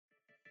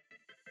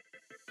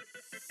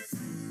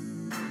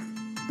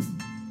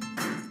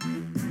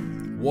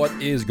What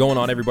is going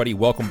on, everybody?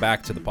 Welcome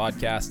back to the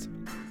podcast.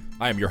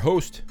 I am your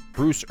host,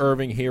 Bruce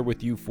Irving, here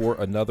with you for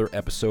another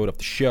episode of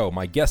the show.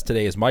 My guest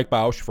today is Mike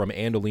Bausch from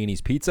Andolini's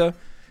Pizza.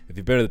 If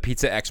you've been to the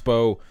Pizza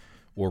Expo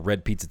or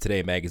read Pizza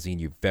Today magazine,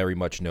 you very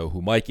much know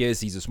who Mike is.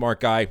 He's a smart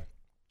guy.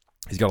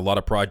 He's got a lot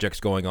of projects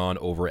going on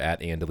over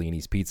at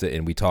Andolini's Pizza,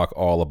 and we talk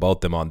all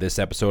about them on this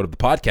episode of the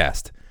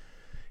podcast.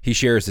 He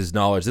shares his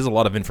knowledge. There's a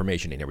lot of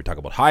information in here. We talk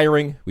about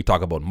hiring. We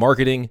talk about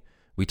marketing.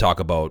 We talk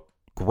about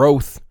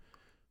growth.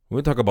 We're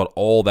going to talk about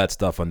all that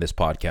stuff on this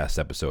podcast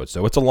episode.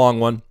 So it's a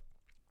long one.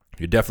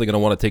 You're definitely going to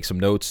want to take some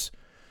notes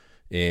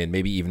and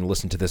maybe even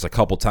listen to this a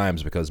couple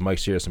times because Mike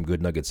shares some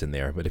good nuggets in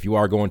there. But if you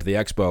are going to the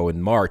expo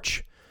in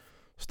March,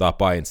 stop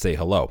by and say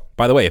hello.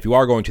 By the way, if you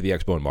are going to the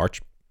expo in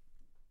March,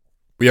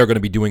 we are going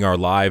to be doing our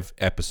live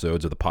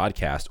episodes of the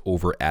podcast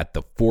over at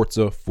the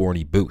Forza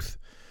Forni booth.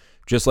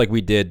 Just like we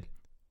did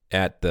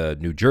at the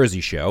New Jersey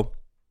show,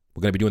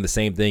 we're going to be doing the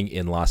same thing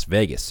in Las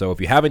Vegas. So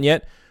if you haven't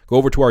yet, go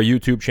over to our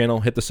YouTube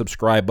channel, hit the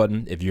subscribe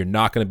button. If you're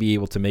not going to be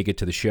able to make it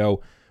to the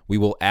show, we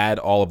will add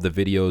all of the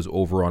videos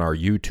over on our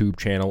YouTube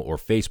channel or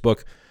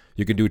Facebook.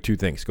 You can do two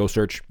things. Go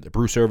search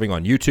Bruce Irving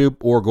on YouTube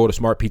or go to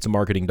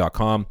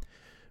smartpizzamarketing.com.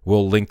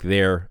 We'll link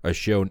there a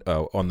show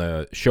on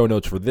the show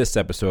notes for this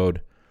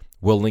episode.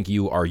 We'll link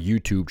you our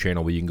YouTube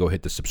channel where you can go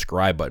hit the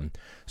subscribe button.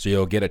 So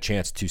you'll get a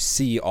chance to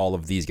see all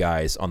of these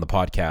guys on the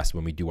podcast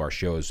when we do our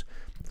shows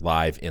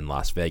live in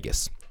Las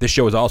Vegas. This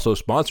show is also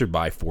sponsored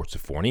by Forza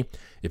Forni.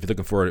 If you're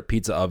looking for a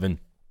pizza oven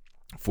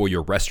for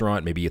your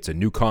restaurant, maybe it's a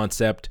new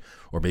concept,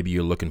 or maybe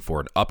you're looking for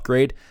an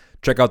upgrade,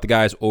 check out the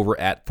guys over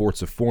at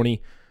Forza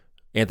Forni.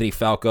 Anthony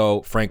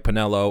Falco, Frank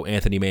Pinello,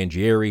 Anthony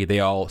Mangieri, they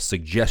all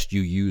suggest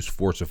you use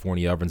Forza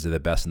Forni ovens. They're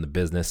the best in the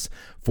business.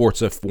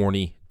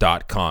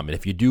 ForzaForni.com. And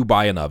if you do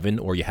buy an oven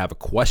or you have a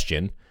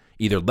question,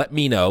 either let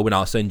me know and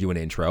I'll send you an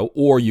intro,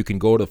 or you can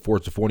go to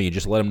Forza Forni and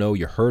just let them know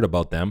you heard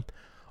about them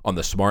on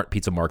the Smart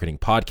Pizza Marketing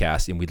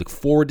Podcast, and we look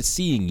forward to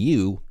seeing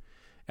you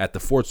at the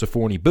Forza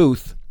Forni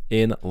booth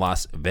in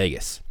Las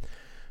Vegas.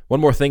 One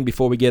more thing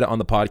before we get on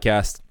the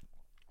podcast.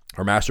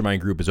 Our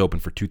mastermind group is open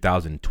for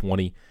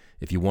 2020.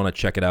 If you want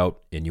to check it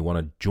out and you want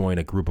to join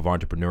a group of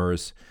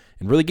entrepreneurs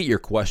and really get your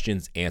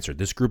questions answered,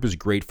 this group is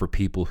great for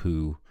people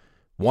who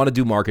want to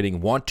do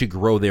marketing, want to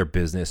grow their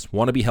business,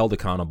 want to be held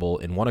accountable,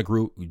 and want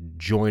to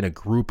join a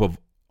group of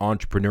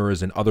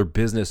entrepreneurs and other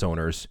business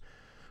owners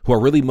who are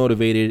really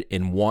motivated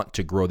and want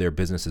to grow their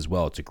business as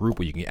well. It's a group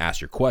where you can ask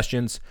your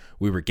questions.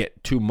 We would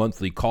get 2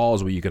 monthly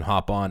calls where you can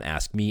hop on,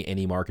 ask me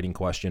any marketing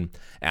question,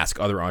 ask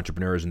other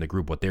entrepreneurs in the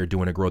group what they're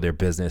doing to grow their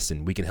business,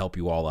 and we can help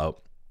you all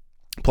out.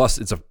 Plus,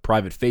 it's a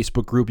private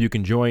Facebook group you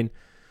can join,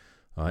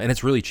 and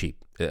it's really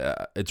cheap.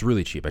 It's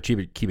really cheap. I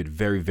keep it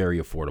very, very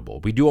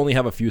affordable. We do only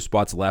have a few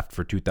spots left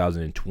for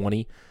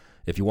 2020.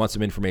 If you want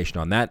some information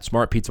on that,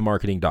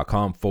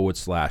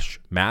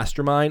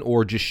 smartpizzamarketing.com/mastermind,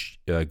 or just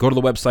go to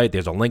the website.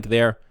 There's a link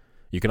there.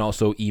 You can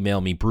also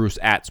email me, Bruce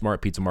at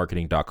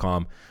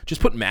smartpizzamarketing.com. Just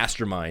put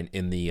mastermind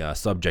in the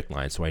subject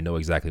line so I know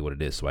exactly what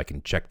it is, so I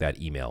can check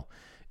that email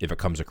if it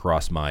comes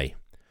across my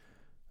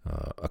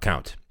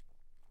account.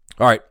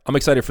 All right, I'm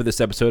excited for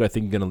this episode. I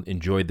think you're going to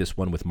enjoy this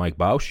one with Mike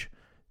Bausch.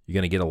 You're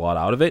going to get a lot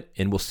out of it,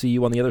 and we'll see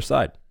you on the other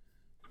side.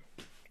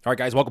 All right,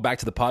 guys, welcome back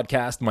to the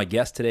podcast. My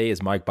guest today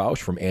is Mike Bausch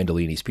from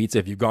Andolini's Pizza.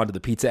 If you've gone to the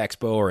Pizza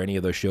Expo or any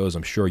of those shows,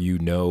 I'm sure you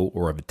know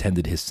or have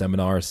attended his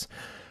seminars.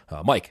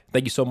 Mike,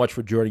 thank you so much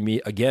for joining me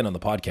again on the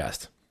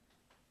podcast.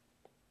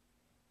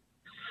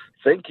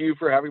 Thank you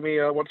for having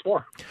me once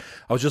more.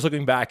 I was just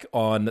looking back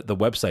on the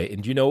website,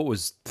 and you know it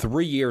was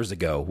 3 years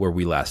ago where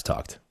we last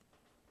talked.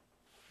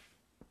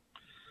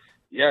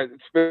 Yeah,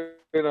 it's been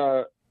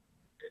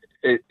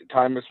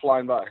time is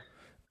flying by.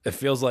 It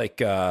feels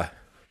like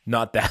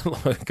not that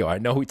long ago. I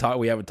know we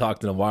haven't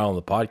talked in a while on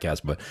the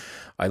podcast, but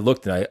I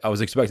looked and I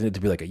was expecting it to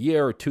be like a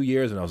year or 2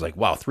 years, and I was like,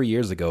 wow, 3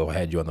 years ago I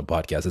had you on the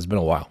podcast. It's been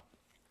a while.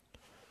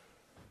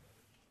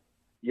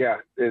 Yeah,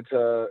 it's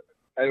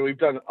and we've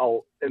done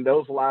in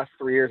those last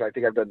 3 years. I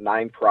think I've done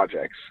 9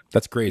 projects.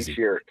 That's crazy. Each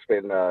year, it's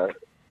been a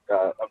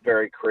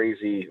very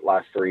crazy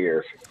last 3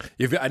 years.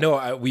 I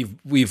know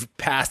we've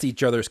passed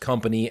each other's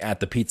company at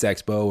the Pizza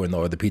Expo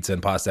or the Pizza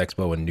and Pasta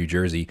Expo in New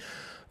Jersey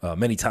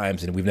many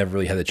times, and we've never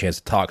really had the chance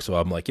to talk. So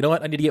I'm like, you know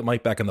what? I need to get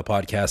Mike back on the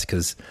podcast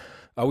because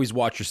I always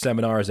watch your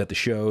seminars at the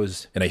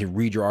shows, and I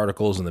read your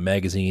articles in the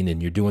magazine,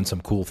 and you're doing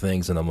some cool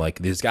things. And I'm like,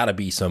 there's got to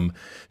be some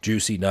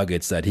juicy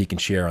nuggets that he can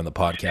share on the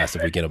podcast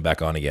if we get him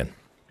back on again.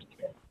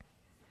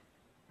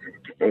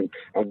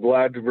 I'm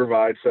glad to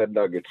provide said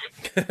nuggets.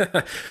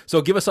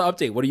 So give us an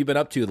update. What have you been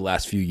up to the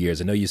last few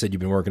years? I know you said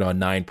you've been working on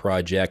 9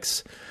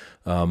 projects.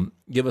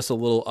 Give us a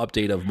little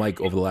update of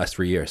Mike over the last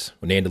 3 years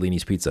with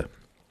Andolini's Pizza.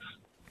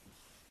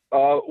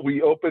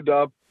 We opened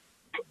up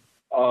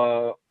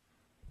our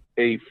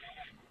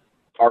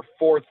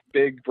 4th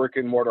big brick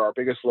and mortar, our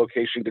biggest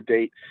location to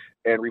date,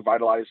 and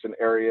revitalized an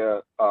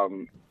area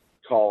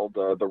called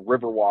the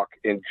Riverwalk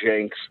in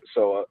Jenks,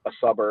 so a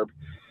suburb.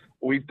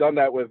 We've done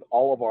that with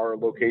all of our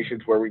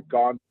locations where we've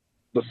gone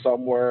to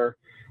somewhere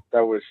that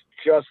was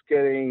just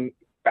getting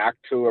back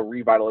to a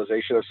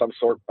revitalization of some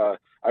sort,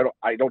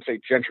 I don't say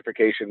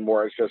gentrification,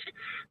 more as just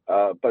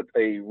but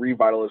a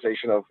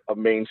revitalization of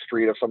Main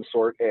Street of some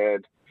sort.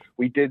 And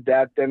we did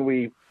that. Then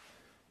we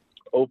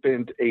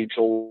opened a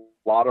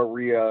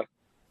gelateria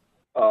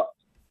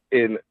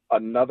in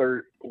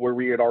another, where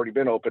we had already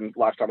been open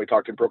last time we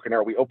talked, in Broken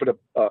Arrow. We opened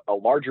a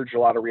larger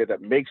gelateria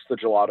that makes the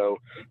gelato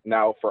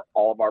now for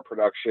all of our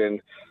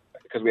production,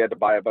 because we had to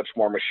buy a bunch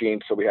more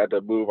machines, so we had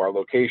to move our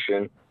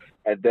location.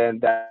 And then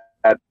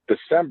that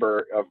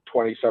December of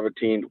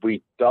 2017,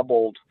 we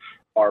doubled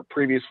our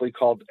previously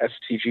called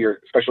STG,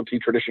 or Specialty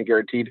Tradition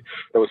Guaranteed,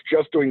 that was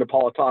just doing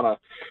Napolitana.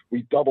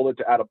 We doubled it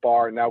to add a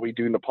bar, and now we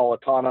do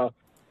Napolitana,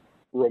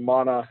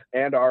 Romana,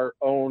 and our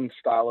own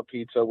style of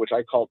pizza, which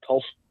I call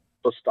Tulsa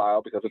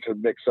style, because it's a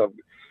mix of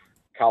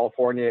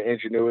California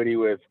ingenuity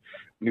with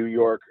New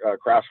York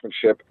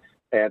craftsmanship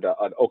and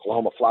an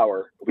Oklahoma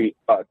flour. We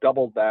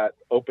doubled that,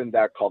 opened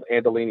that, called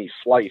Andolini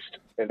Sliced,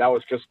 and that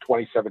was just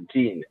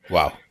 2017.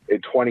 Wow.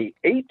 In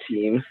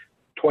 2018,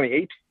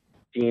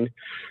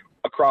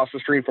 across the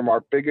street from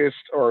our biggest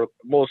or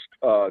most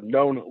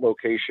known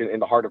location in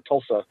the heart of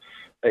Tulsa,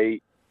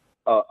 a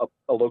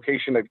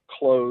location that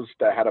closed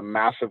that had a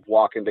massive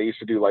walk-in. They used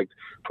to do like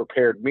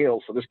prepared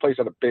meals. So this place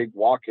had a big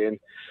walk-in,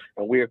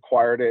 and we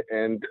acquired it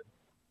and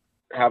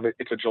have it.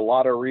 It's a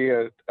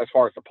gelateria as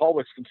far as the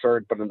public's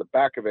concerned, but in the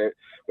back of it,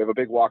 we have a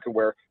big walk-in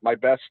where my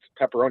best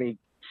pepperoni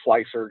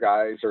slicer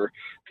guys, or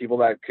people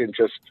that can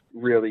just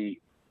really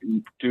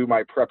do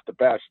my prep the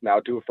best, now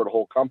do it for the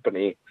whole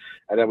company.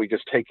 And then we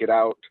just take it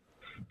out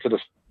to the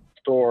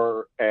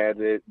store,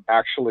 and it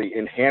actually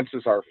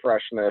enhances our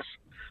freshness,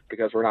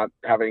 because we're not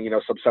having,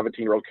 some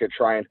 17-year-old kid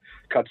try and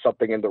cut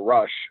something in the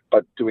rush,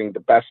 but doing the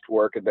best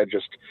work and then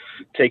just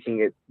taking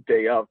it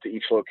day of to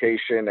each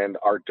location, and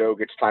our dough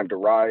gets time to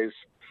rise,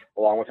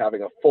 along with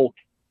having a full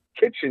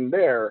kitchen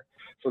there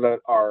so that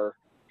our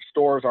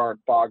stores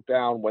aren't bogged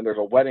down when there's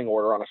a wedding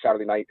order on a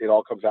Saturday night. It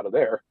all comes out of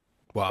there.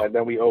 Wow. And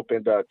then we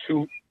opened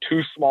two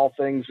small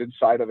things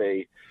inside of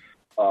an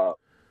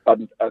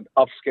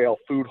upscale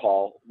food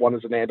hall. One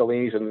is an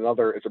Andolini's, and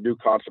another is a new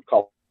concept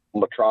called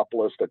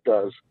Metropolis that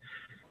does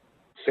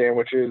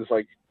sandwiches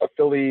like a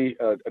Philly,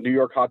 a New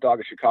York hot dog,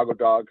 a Chicago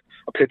dog,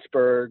 a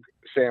Pittsburgh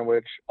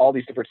sandwich, all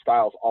these different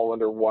styles all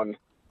under one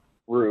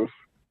roof.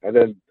 And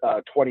then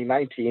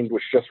 2019,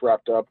 which just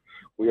wrapped up,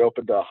 we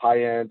opened a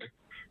high-end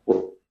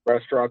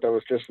restaurant that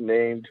was just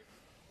named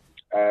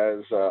as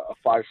a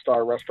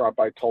 5-star restaurant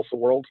by Tulsa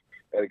World.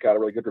 And it got a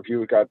really good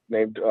review. It got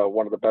named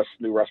one of the best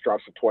new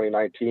restaurants of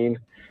 2019.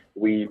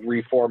 We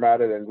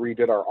reformatted and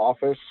redid our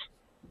office,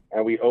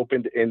 and we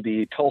opened in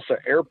the Tulsa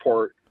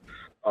airport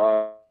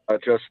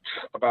just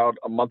about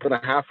a month and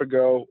a half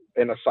ago,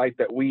 in a site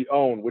that we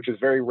own, which is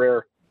very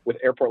rare with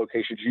airport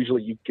locations.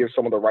 Usually you give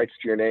someone the rights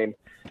to your name.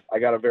 I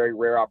got a very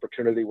rare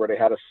opportunity where they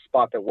had a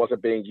spot that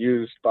wasn't being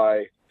used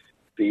by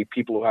the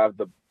people who have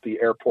the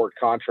airport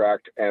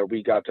contract, and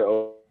we got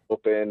to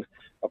open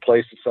a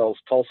place that sells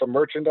Tulsa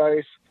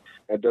merchandise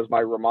and does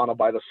my Romana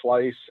by the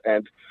slice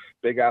and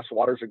big ass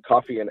waters and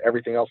coffee and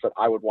everything else that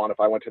I would want if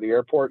I went to the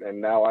airport.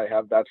 And now I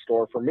have that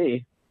store for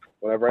me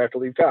whenever I have to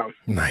leave town.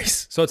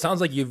 Nice. So it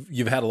sounds like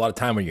you've had a lot of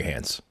time on your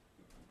hands.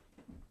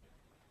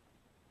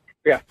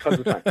 Yeah, tons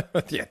of time.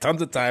 Yeah,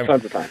 tons of time.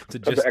 Tons of time to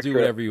just do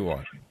whatever you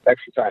want.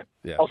 Extra time.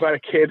 Yeah. Also, I had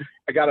a kid.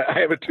 I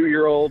have a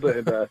 2-year-old,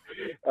 and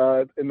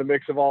in the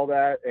mix of all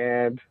that,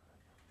 and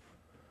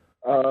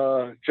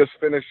just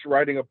finished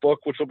writing a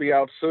book, which will be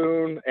out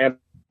soon, and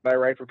I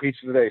write for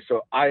Pizza Today.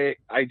 So I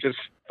just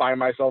find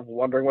myself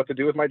wondering what to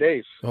do with my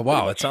days. Oh,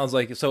 wow. It sounds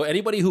like, so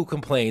anybody who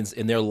complains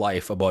in their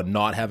life about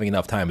not having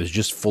enough time is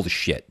just full of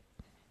shit.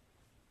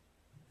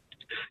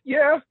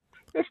 Yeah,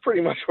 that's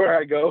pretty much where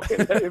I go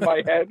in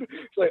my head.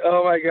 It's like,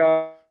 oh my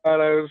God,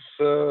 it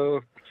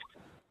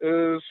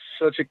was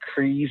such a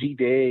crazy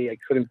day. I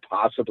couldn't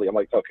possibly. I'm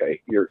like,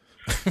 okay, you're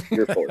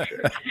full of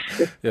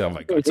shit. Yeah, oh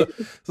my God.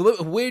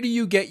 So where do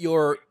you get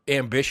your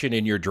ambition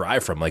and your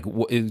drive from? Like,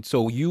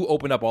 so you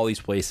opened up all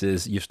these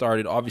places. You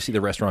started, obviously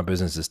the restaurant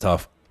business is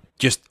tough,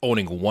 just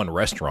owning one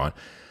restaurant.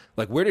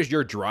 Like, where does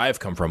your drive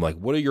come from? Like,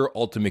 what are your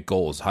ultimate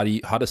goals? How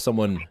does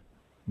someone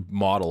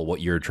model what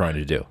you're trying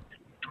to do?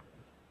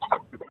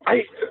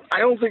 I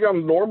don't think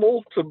I'm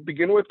normal to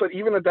begin with, but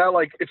even at that,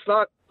 like, it's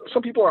not,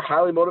 some people are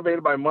highly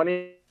motivated by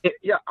money.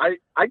 Yeah, I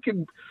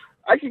could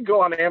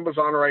go on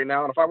Amazon right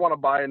now, and if I want to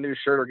buy a new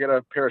shirt or get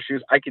a pair of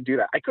shoes, I could do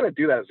that. I couldn't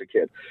do that as a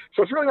kid.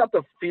 So it's really not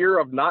the fear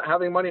of not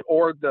having money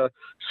or the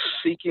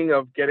seeking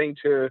of getting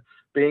to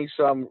being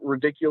some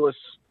ridiculous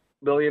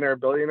billionaire.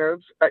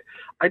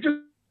 I just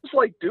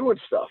like doing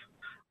stuff.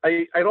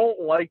 I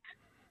don't like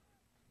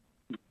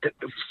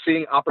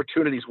seeing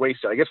opportunities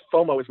wasted. I guess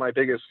FOMO is my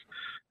biggest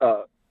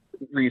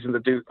reason to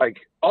do, like,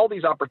 all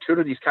these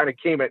opportunities kind of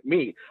came at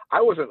me.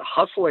 I wasn't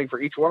hustling for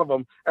each one of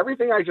them.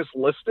 Everything I just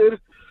listed,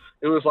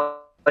 it was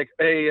like,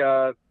 hey,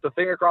 the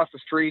thing across the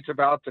street's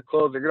about to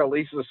close. They're going to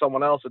lease it to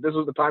someone else. And this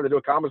was the time to do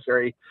a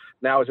commissary.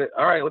 Now is it?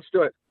 All right, let's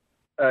do it.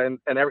 And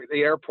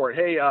the airport,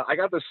 hey, I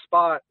got this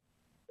spot.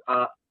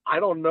 I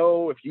don't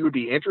know if you would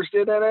be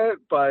interested in it,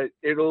 but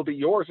it'll be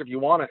yours if you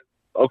want it.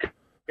 Okay,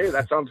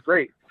 that sounds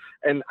great.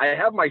 And I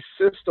have my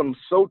system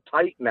so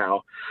tight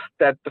now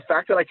that the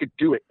fact that I could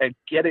do it and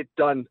get it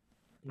done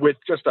with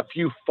just a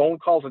few phone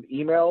calls and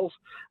emails,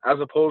 as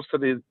opposed to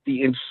the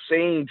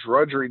insane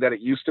drudgery that it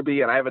used to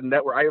be. And I have a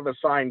network, I have a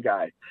sign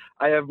guy,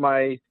 I have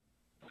my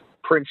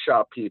print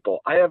shop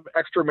people, I have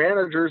extra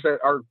managers that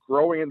are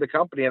growing in the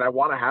company, and I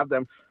want to have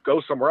them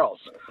go somewhere else.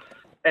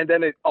 And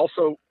then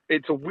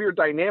it's a weird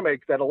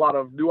dynamic that a lot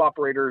of new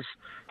operators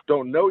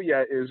don't know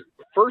yet, is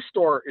first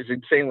store is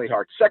insanely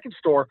hard. Second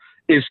store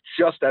is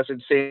just as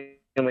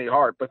insanely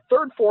hard. But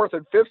third, fourth,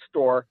 and fifth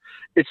store,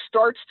 it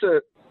starts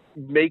to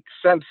make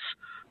sense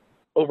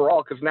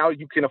overall, because now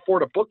you can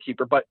afford a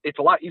bookkeeper, but it's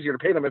a lot easier to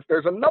pay them if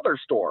there's another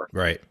store.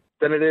 Right.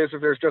 Than it is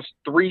if there's just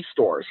 3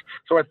 stores.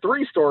 So at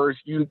 3 stores,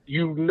 you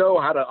know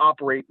how to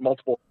operate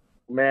multiple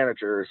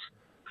managers.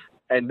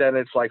 And then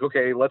it's like,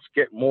 okay, let's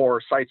get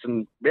more sites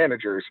and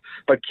managers,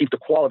 but keep the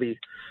quality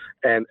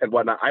and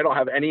whatnot. I don't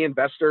have any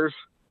investors.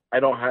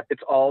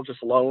 It's all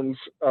just loans,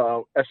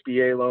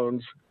 SBA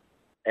loans,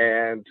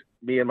 and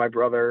me and my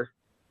brother,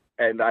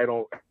 and I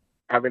don't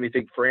have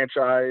anything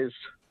franchised.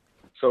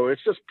 So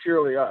it's just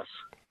purely us.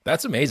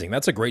 That's amazing.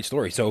 That's a great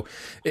story. So,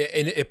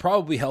 and it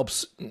probably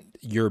helps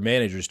your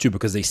managers too,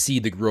 because they see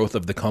the growth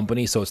of the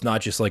company. So it's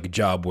not just like a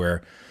job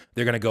where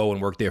they're going to go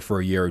and work there for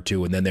a year or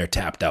two and then they're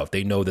tapped out.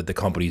 They know that the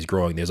company's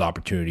growing. There's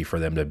opportunity for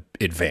them to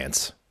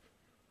advance.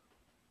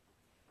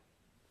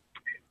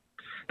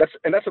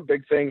 That's a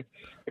big thing.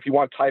 If you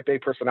want type A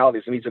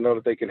personalities, you need to know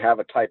that they can have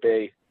a type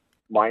A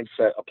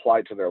mindset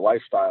applied to their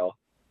lifestyle.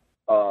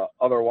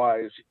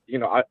 Otherwise,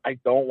 I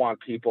don't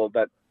want people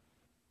that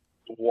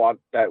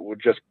would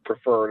just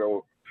prefer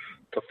to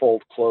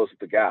fold clothes at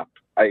the Gap.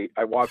 I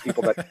want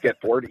people that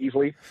get bored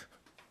easily.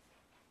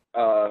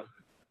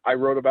 I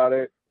wrote about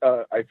it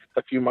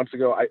a few months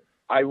ago.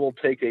 I will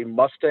take a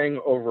Mustang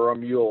over a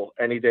mule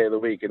any day of the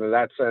week. And in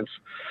that sense,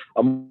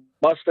 a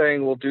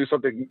Mustang will do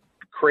something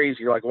crazy.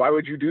 You're like, why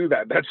would you do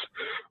that? That's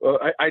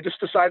I just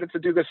decided to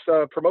do this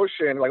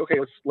promotion. Like, okay,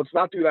 let's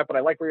not do that, but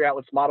I like where you're at.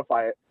 Let's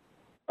modify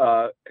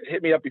it.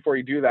 Hit me up before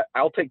you do that.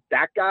 I'll take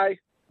that guy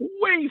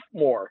way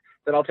more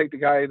than I'll take the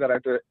guy that I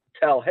have to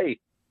tell, hey,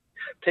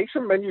 take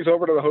some menus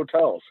over to the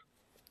hotels.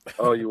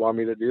 Oh, you want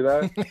me to do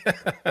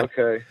that?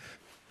 Okay.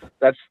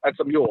 That's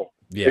a mule.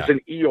 Yeah. It's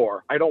an Eeyore.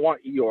 I don't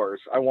want Eeyores.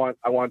 I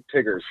want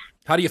Tigers.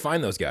 How do you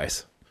find those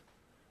guys?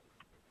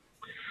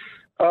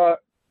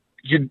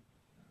 You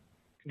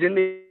in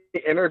the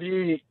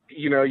interview,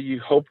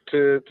 you hope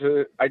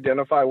to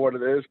identify what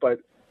it is, but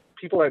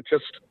people that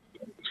just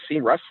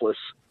seem restless,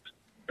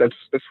 that's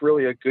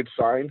really a good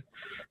sign.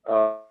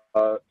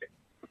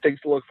 Things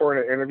to look for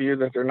in an interview: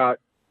 that they're not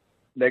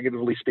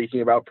negatively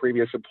speaking about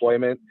previous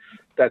employment,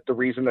 that the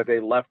reason that they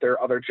left their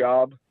other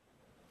job,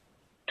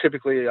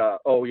 typically,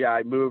 oh yeah,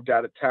 I moved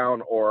out of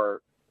town,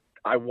 or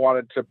I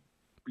wanted to,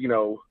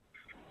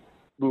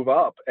 move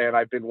up, and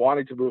I've been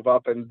wanting to move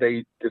up, and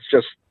it's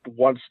just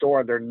one store,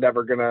 and and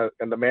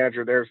the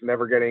manager there's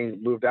never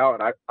getting moved out,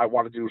 and I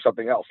want to do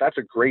something else. That's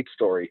a great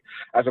story,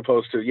 as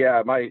opposed to,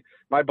 yeah,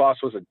 my boss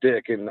was a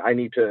dick, and I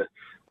need to,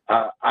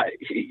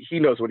 he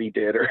knows what he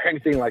did, or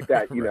anything like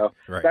that.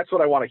 Right. That's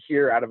what I want to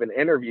hear out of an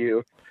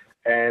interview,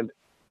 and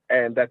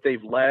that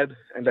they've led,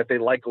 and that they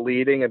like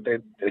leading, and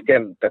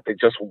that they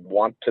just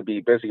want to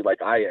be busy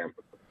like I am.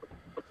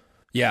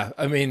 Yeah.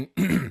 I mean,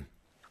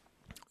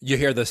 you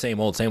hear the same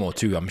old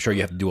too. I'm sure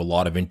you have to do a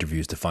lot of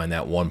interviews to find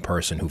that one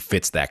person who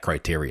fits that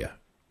criteria.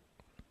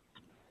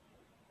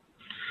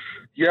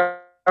 Yeah.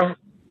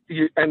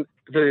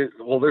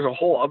 There's a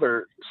whole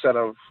other set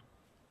of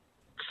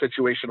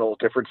situational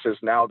differences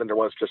now than there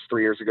was just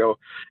 3 years ago,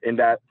 in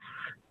that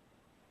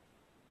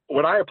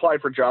when I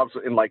applied for jobs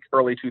in like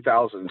early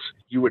 2000s,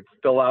 you would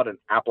fill out an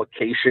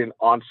application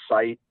on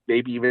site,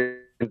 maybe even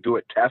do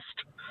a test.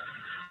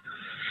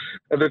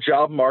 And the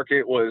job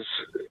market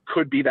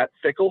could be that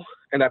fickle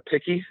and that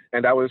picky.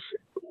 And that was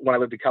when I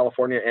lived in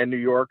California and New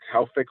York,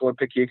 how fickle and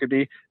picky it could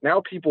be.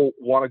 Now people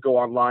want to go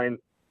online,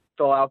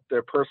 fill out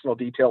their personal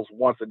details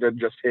once, and then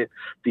just hit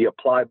the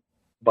apply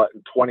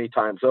button 20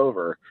 times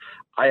over.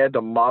 I had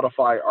to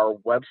modify our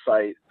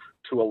website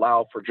to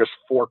allow for just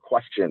 4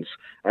 questions,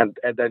 and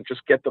then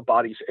just get the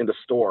bodies in the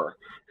store.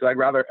 Because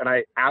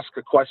I ask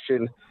a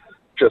question,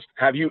 just,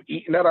 have you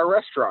eaten at our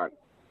restaurant?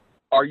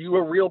 Are you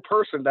a real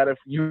person that if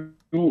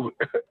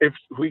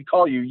we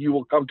call you, you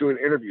will come to an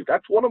interview?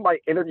 That's one of my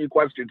interview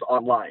questions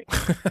online.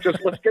 Just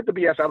let's get the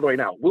BS out of the way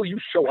now. Will you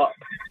show up?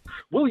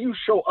 Will you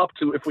show up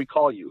if we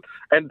call you?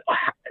 And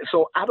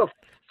so out of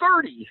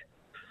 30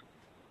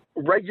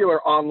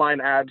 regular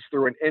online ads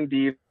through an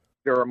Indeed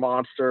or a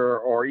Monster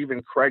or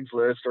even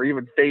Craigslist or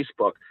even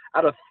Facebook,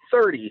 out of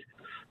 30,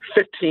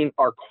 15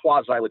 are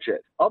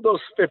quasi-legit. Of those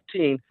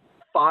 15,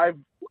 5,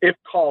 if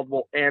called,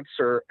 will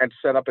answer and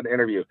set up an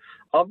interview.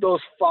 Of those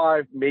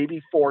 5,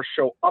 maybe 4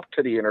 show up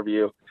to the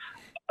interview.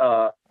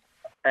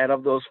 And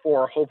of those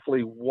 4,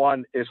 hopefully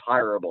 1 is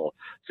hireable.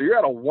 So you're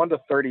at a 1 to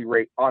 30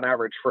 rate on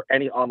average for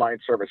any online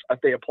service. If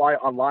they apply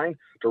online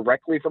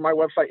directly from my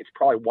website, it's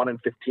probably 1 in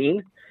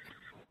 15.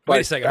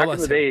 Wait a second. Back Hold on.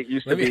 in the day, it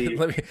used to be.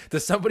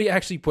 Does somebody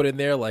actually put in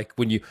there like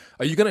are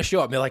you going to show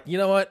up? And they're like, you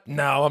know what?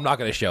 No, I'm not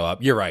going to show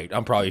up. You're right.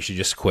 Probably should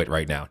just quit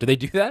right now. Do they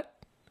do that?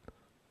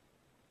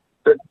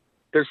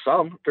 There's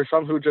some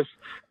who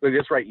they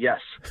just write yes.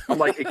 I'm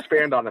like,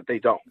 expand on it. They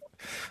don't.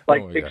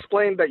 Like,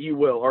 explain that you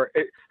will. Or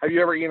have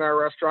you ever eaten at a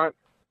restaurant?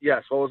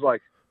 Yes. What was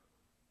like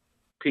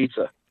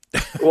pizza?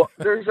 Well,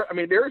 there is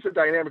a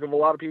dynamic of a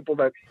lot of people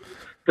that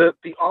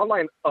the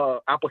online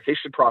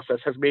application process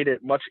has made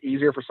it much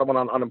easier for someone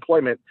on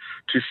unemployment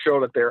to show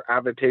that they're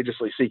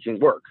advantageously seeking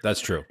work.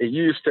 That's true. It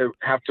used to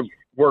have to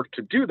work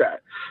to do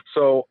that.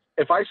 So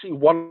if I see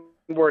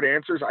one-word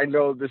answers, I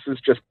know this is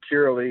just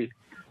purely.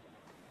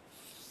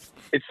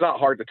 It's not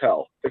hard to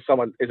tell if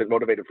someone isn't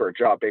motivated for a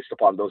job based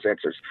upon those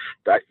answers.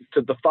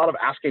 The thought of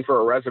asking for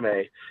a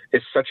resume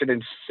is such an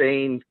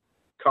insane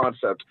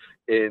concept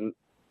in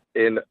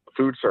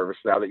food service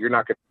now that you're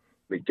not going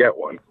to get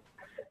one.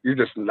 You're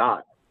just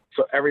not.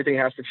 So everything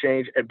has to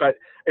change. But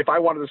if I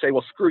wanted to say,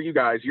 well, screw you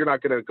guys, you're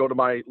not going to go to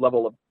my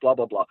level of blah,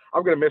 blah, blah,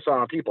 I'm going to miss out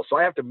on people. So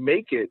I have to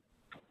make it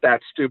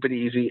that stupid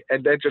easy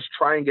and then just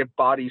try and get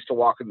bodies to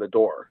walk in the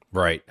door.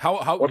 Right.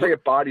 Once I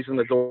get bodies in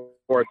the door,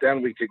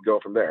 then we could go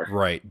from there.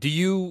 Right. Do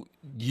you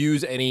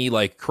use any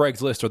like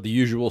Craigslist or the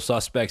usual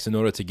suspects in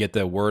order to get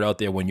the word out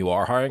there when you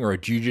are hiring, or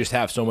do you just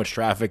have so much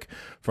traffic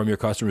from your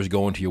customers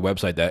going to your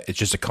website that it's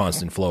just a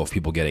constant flow of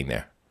people getting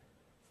there?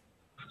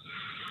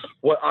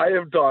 What I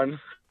have done,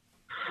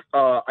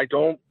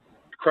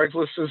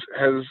 Craigslist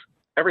has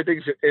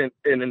everything's in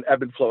an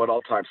ebb and flow at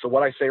all times. So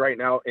what I say right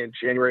now in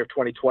January of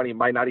 2020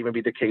 might not even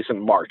be the case in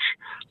March.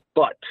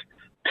 But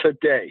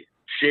today,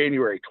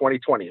 January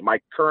 2020, my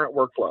current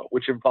workflow,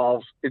 which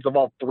evolved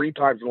 3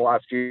 times in the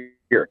last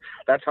year.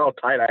 That's how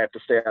tight I have to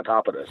stay on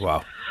top of this.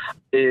 Wow.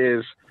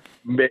 Is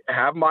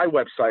have my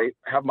website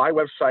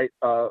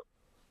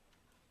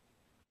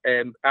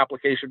and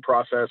application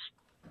process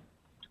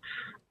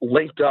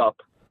linked up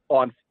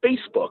on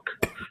Facebook.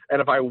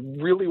 And if I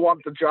really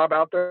want the job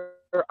out there,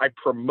 I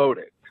promote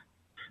it.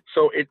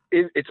 So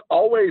it's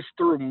always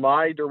through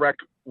my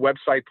direct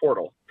website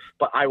portal,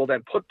 but I will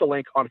then put the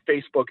link on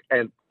Facebook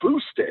and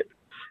boost it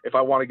if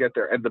I want to get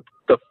there. And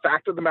the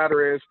fact of the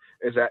matter is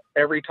that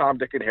every Tom,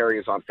 Dick, and Harry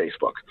is on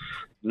Facebook.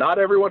 Not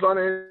everyone's on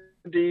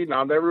Indeed,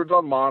 not everyone's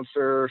on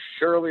Monster,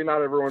 surely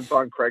not everyone's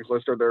on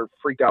Craigslist, or they're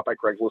freaked out by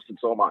Craigslist, and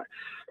so am I.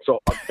 So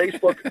on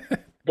Facebook,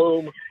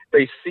 boom,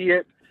 they see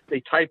it, they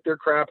type their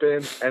crap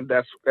in, and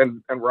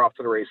we're off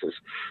to the races.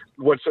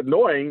 What's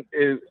annoying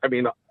is,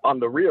 on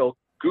the real,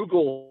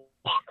 Google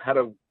had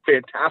a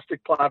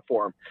fantastic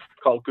platform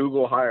called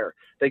Google Hire.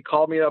 They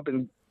called me up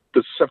in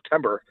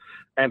September,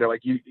 and they're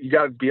like, you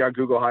got to be on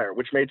Google Hire,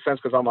 which made sense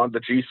because I'm on the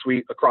G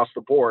Suite across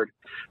the board.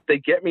 They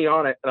get me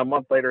on it, and a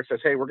month later it says,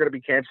 hey, we're going to be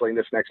canceling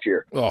this next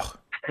year. Oh.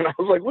 And I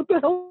was like, what the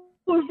hell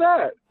is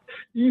that?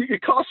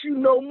 It costs you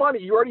no money.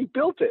 You already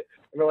built it.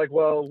 And they're like,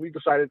 well, we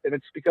decided, and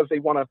it's because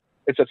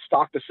it's a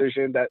stock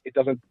decision that it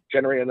doesn't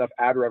generate enough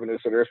ad revenue,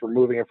 so they're just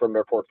removing it from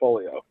their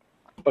portfolio.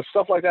 But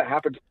stuff like that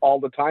happens all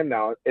the time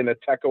now in a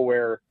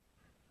tech-aware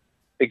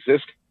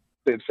existence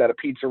at a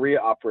pizzeria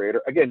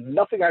operator. Again,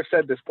 nothing I've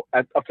said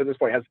up to this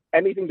point has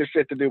anything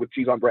to do with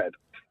cheese on bread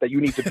that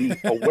you need to be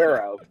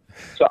aware of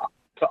to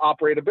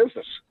operate a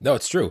business. No,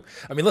 it's true.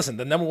 Listen,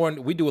 the number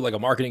one, we do like a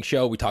marketing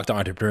show. We talk to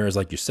entrepreneurs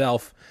like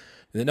yourself.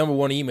 The number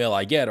one email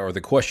I get, or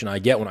the question I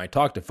get when I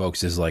talk to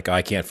folks, is like,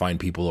 I can't find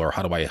people, or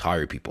how do I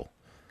hire people?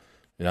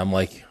 And I'm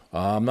like,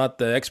 I'm not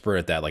the expert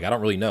at that. Like, I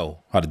don't really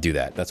know how to do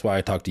that. That's why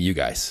I talk to you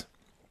guys.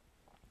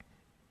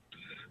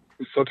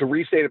 So to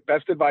restate it,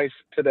 best advice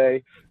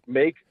today,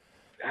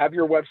 have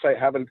your website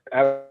have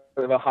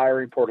a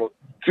hiring portal.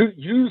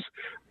 Use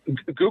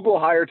Google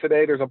Hire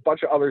today. There's a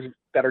bunch of others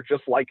that are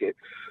just like it.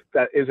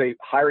 That is a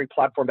hiring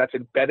platform that's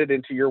embedded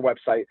into your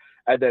website,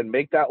 and then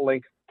make that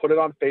link, put it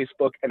on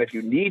Facebook, and if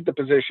you need the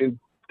position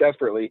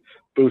desperately,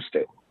 boost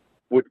it.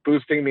 What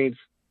boosting means,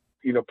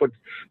 put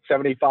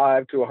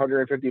 75 to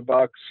 150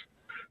 bucks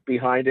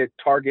behind it,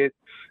 target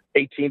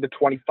 18 to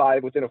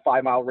 25 within a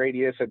 5-mile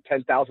radius, and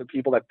 10,000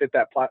 people that fit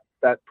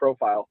that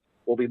profile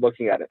will be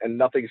looking at it, and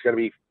nothing's going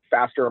to be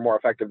faster or more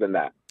effective than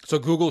that. So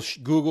Google,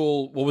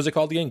 what was it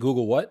called again?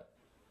 Google what?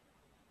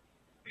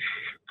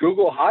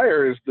 Google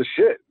Hire is the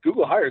shit.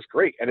 Google Hire is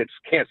great, and it's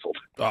canceled.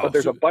 But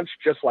there's a bunch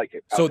just like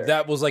it. So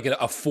that was like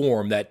a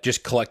form that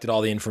just collected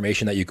all the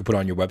information that you could put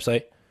on your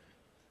website?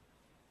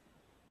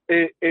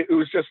 It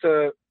was just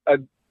a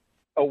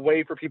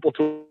way for people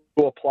to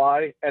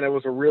apply, and it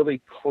was a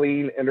really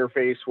clean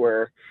interface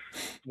where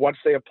once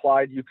they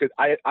applied,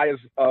 I as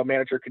a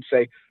manager could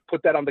say,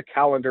 put that on the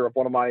calendar of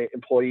one of my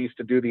employees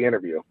to do the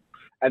interview,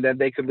 and then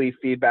they could leave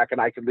feedback, and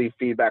I could leave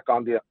feedback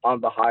on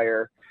the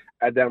hire,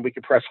 and then we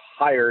could press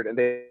hired, and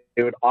they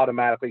would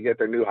automatically get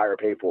their new hire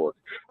paperwork.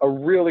 A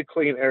really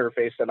clean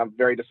interface that I'm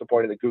very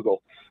disappointed in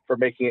Google for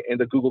making it in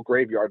the Google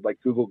graveyard, like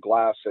Google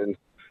Glass and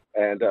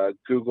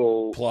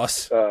Google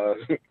Plus,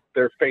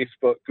 their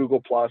Facebook,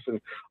 Google Plus,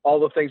 and all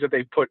the things that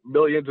they put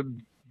millions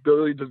and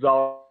billions of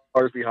dollars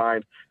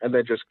behind and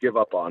then just give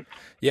up on.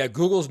 Yeah,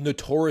 Google's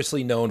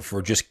notoriously known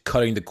for just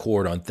cutting the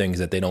cord on things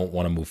that they don't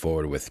want to move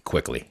forward with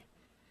quickly.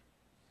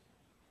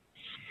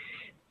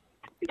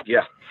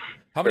 Yeah.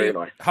 How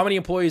many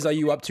employees are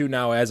you up to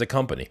now as a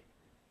company?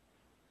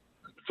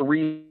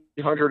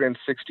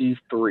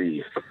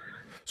 363.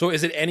 So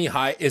is it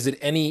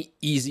any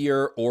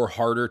easier or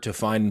harder to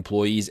find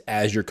employees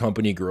as your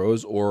company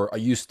grows, or are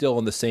you still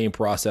in the same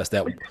process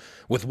that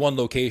with one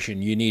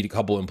location you need a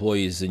couple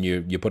employees and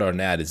you put out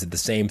an ad? Is it the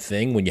same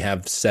thing when you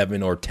have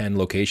 7 or 10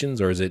 locations,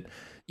 or is it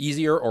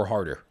easier or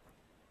harder?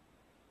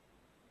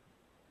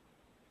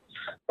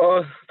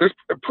 There's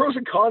pros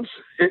and cons.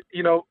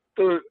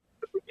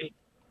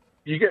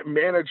 You get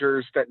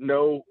managers that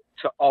know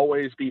to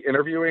always be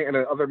interviewing, and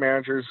then other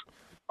managers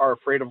are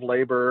afraid of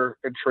labor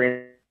and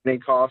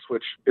training costs,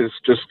 which is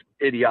just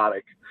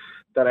idiotic.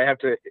 That I have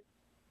to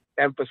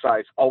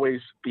emphasize: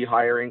 always be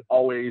hiring,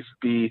 always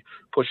be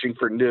pushing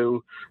for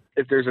new.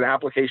 If there's an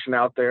application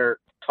out there,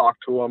 talk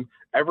to them.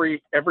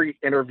 Every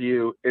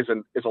interview is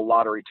a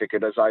lottery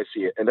ticket, as I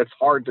see it, and it's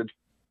hard to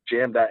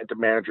jam that into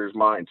managers'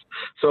 minds.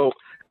 So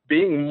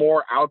being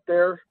more out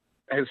there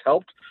has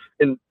helped,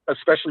 and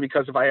especially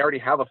because if I already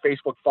have a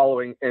Facebook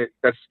following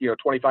that's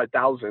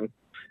 25,000,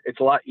 it's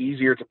a lot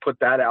easier to put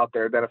that out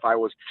there than if I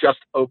was just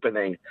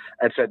opening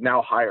and said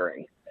now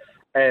hiring,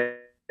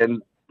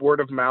 and word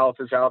of mouth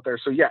is out there.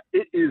 So yeah,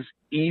 it is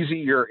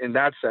easier in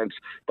that sense,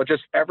 but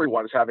just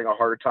everyone is having a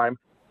harder time.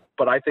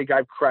 But I think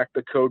I've cracked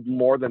the code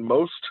more than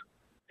most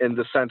in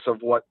the sense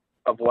of what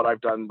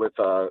I've done with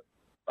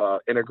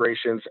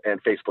integrations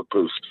and Facebook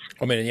boosts.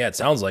 I mean, yeah, it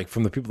sounds like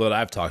from the people that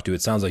I've talked to,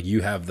 it sounds like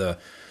you have the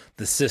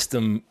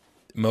system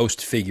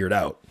most figured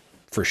out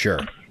for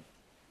sure.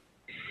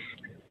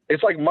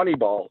 It's like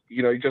Moneyball,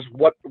 just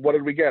what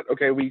did we get?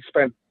 Okay, we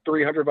spent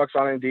 $300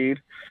 on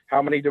Indeed.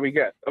 How many did we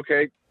get?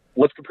 Okay,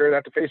 let's compare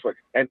that to Facebook.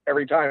 And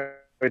every time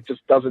it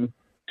just doesn't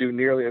do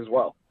nearly as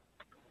well.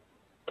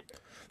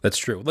 That's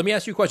true. Let me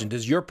ask you a question.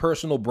 Does your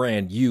personal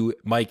brand, you,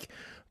 Mike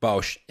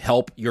Bausch,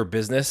 help your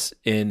business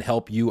and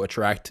help you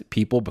attract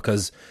people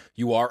because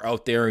you are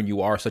out there and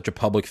you are such a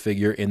public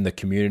figure in the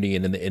community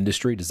and in the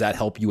industry? Does that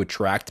help you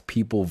attract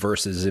people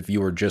versus if you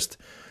were just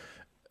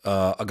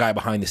a guy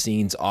behind the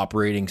scenes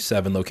operating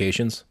 7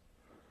 locations?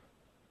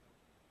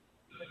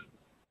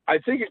 I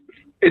think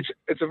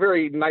it's a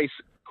very nice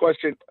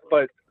question,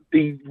 but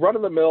the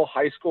run-of-the-mill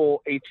high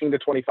school 18 to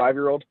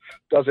 25-year-old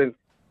doesn't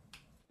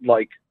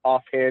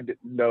offhand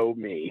know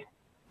me.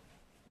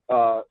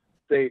 When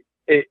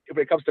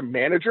it comes to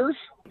managers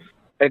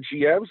and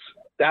GMs,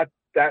 that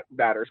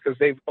matters because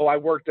I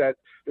worked at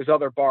this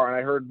other bar and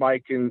I heard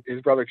Mike and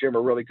his brother Jim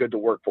are really good to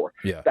work for.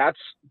 Yeah.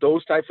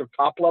 Those types of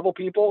top level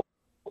people,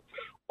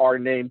 our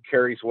name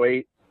carries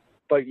weight,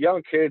 but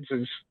young kids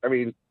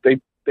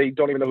they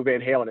don't even know who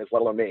Van Halen is,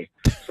 let alone me.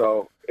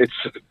 So it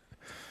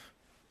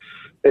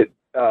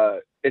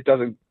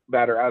doesn't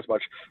matter as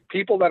much.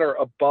 People that are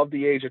above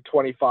the age of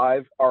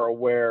 25 are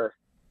aware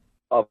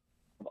of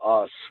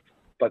us,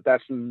 but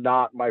that's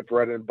not my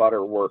bread and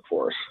butter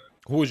workforce.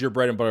 Who is your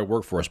bread and butter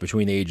workforce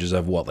between the ages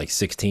of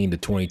 16 to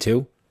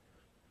 22?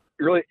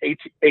 Really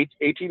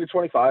 18 to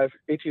 25.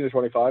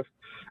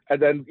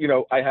 And then,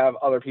 I have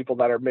other people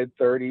that are mid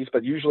 30s,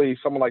 but usually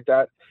someone like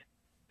that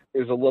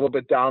is a little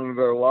bit down in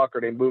their luck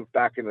or they moved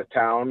back into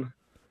town.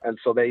 And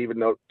so they even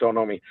don't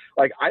know me.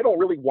 I don't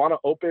really want to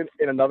open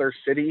in another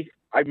city.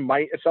 I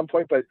might at some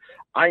point, but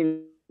I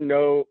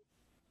know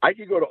I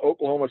could go to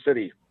Oklahoma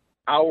City,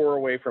 hour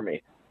away from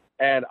me.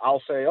 And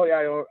I'll say, oh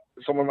yeah,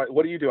 someone might,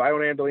 what do you do? I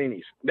own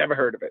Andolini's. Never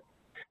heard of it.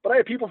 But I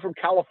have people from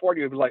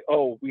California who'd be like,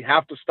 oh, we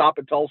have to stop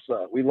in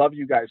Tulsa. We love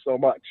you guys so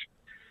much.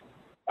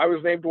 I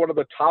was named one of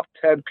the top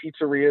 10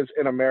 pizzerias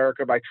in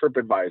America by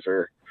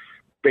TripAdvisor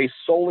based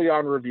solely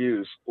on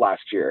reviews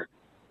last year.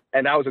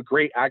 And that was a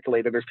great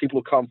accolade. And there's people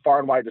who come far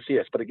and wide to see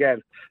us. But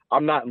again,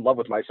 I'm not in love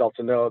with myself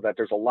to know that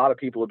there's a lot of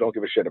people who don't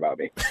give a shit about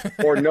me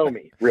or know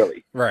me,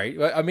 really. Right.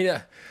 I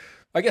mean,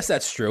 I guess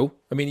that's true.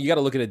 I mean, you got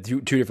to look at it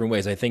two different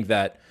ways. I think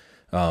that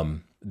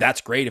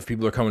that's great if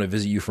people are coming to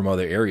visit you from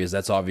other areas.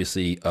 That's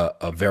obviously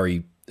a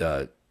very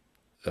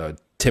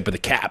tip of the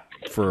cap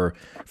for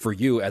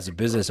you as a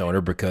business owner,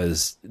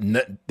 because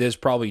there's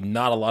probably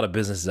not a lot of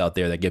businesses out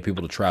there that get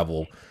people to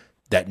travel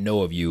that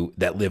know of you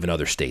that live in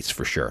other states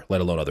for sure,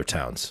 let alone other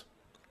towns.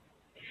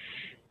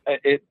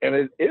 It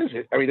is.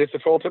 I mean, it's a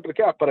total tip of the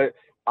cap, but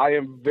I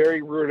am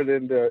very rooted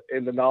in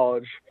the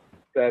knowledge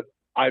that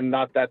I'm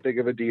not that big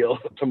of a deal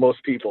to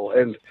most people,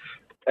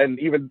 and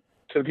even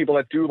to the people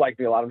that do like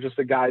me a lot. I'm just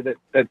a guy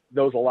that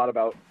knows a lot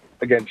about,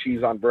 again,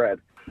 cheese on bread.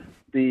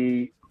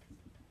 The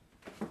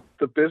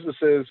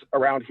businesses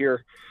around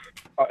here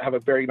have a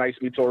very nice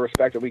mutual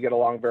respect, and we get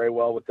along very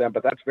well with them.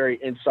 But that's very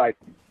inside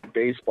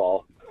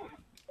baseball.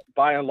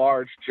 By and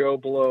large, Joe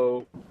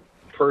Blow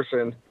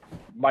person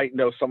might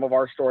know some of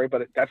our story,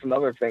 but that's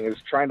another thing, is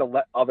trying to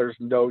let others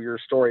know your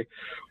story.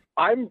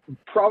 I'm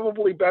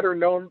probably better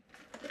known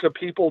to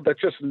people that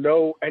just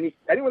know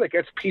anyone that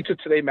gets Pizza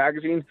Today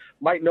magazine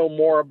might know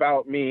more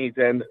about me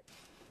than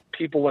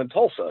people in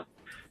Tulsa.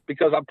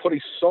 because I'm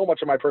putting so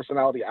much of my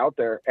personality out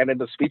there and in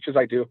the speeches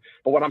I do.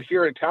 But when I'm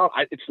here in town,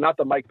 it's not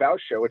the Mike Bausch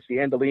show. It's the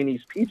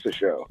Andolini's Pizza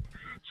show.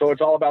 So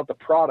it's all about the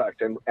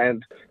product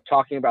and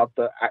talking about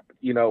the,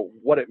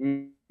 what it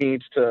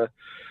means to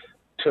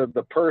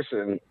the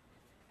person,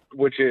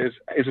 which is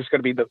this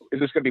going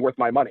to be worth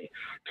my money?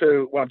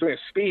 To when I'm doing a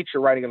speech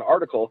or writing an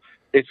article,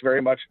 it's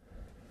very much,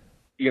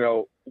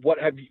 what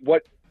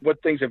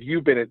things have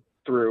you been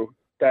through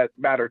that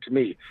matter to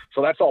me?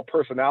 So that's all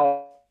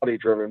personality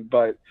driven,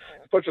 but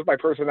as much as my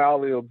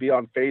personality will be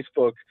on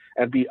Facebook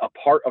and be a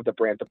part of the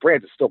brand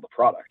is still the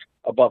product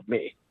above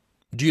me.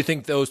 Do you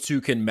think those two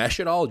can mesh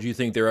at all? Do you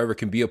think there ever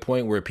can be a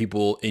point where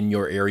people in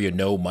your area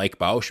know Mike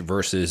Bausch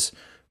versus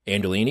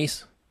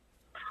Andolini's?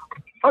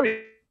 I mean,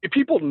 if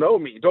people know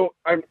me,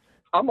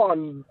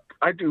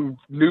 I do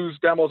news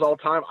demos all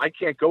the time. I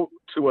can't go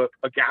to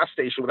a gas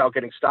station without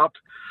getting stopped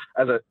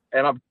and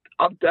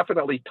I'm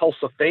definitely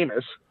Tulsa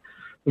famous.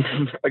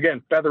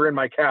 Again, feather in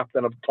my cap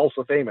that I'm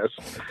Tulsa famous,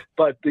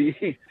 but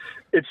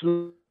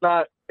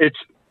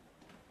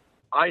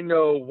I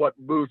know what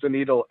moves the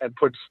needle and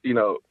puts,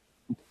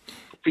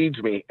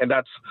 feeds me. And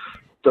that's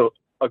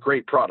a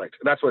great product.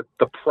 And that's what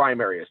the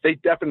primary is. They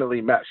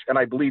definitely mesh, and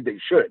I believe they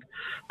should,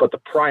 but the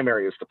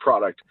primary is the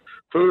product,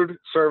 food,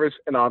 service,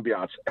 and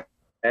ambiance.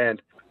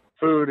 And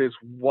food is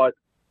what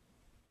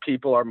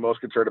people are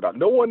most concerned about.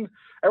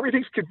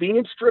 Everything's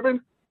convenience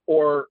driven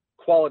or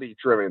quality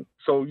driven.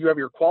 So you have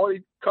your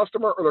quality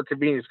customer or their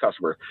convenience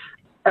customer.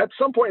 At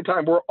some point in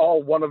time, we're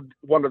all one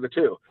of the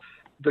two.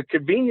 The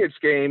convenience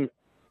game,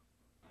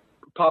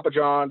 Papa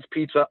John's,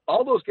 pizza,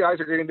 all those guys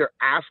are getting their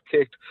ass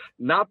kicked,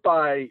 not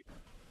by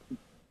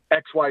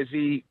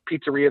XYZ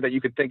pizzeria that you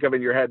could think of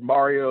in your head,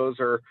 Mario's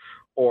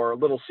or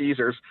Little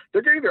Caesars.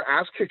 They're getting their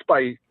ass kicked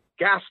by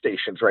gas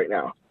stations right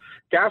now.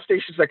 Gas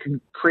stations that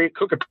can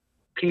cook a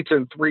pizza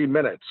in 3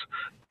 minutes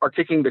are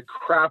kicking the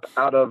crap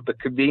out of the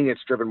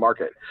convenience-driven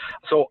market.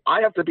 So I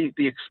have to be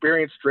the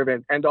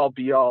experience-driven, end-all,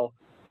 be-all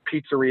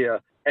pizzeria,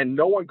 and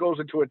no one goes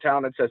into a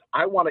town and says,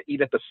 I want to eat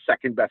at the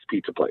second best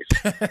pizza place.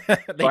 So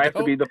I have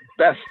to be the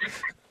best.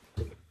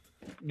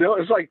 No,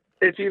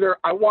 it's either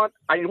I want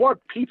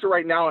pizza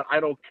right now and I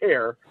don't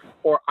care,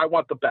 or I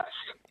want the best.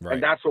 Right.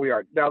 And that's what we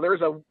are. Now,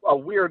 there's a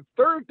weird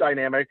third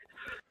dynamic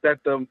that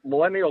the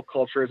millennial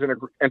culture has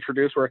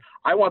introduced where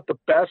I want the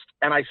best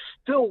and I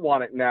still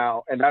want it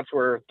now. And that's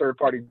where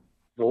third-party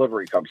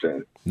delivery comes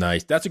in.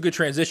 Nice. That's a good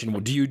transition.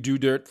 Do you do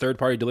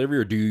third-party delivery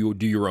or do you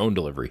do your own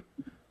delivery?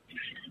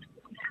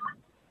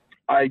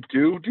 I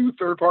do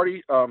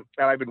third-party, and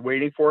I've been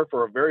waiting for it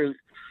for a very,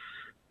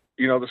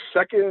 the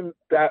second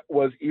that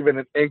was even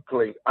an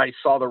inkling, I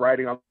saw the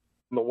writing on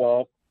the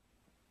wall.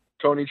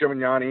 Tony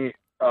Gimignani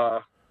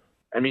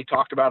and me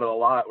talked about it a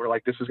lot. We're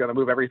like, this is going to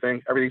move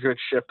everything. Everything's going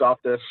to shift off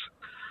this.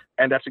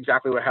 And that's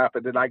exactly what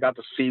happened. And I got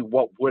to see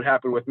what would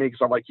happen with me because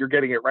I'm like, you're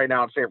getting it right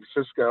now in San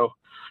Francisco.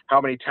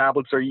 How many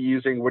tablets are you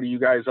using? What are you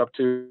guys up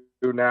to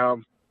now?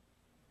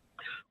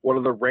 What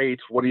are the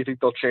rates? What do you think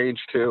they'll change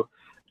to?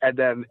 And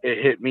then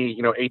it hit me,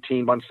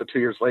 18 months to 2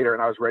 years later,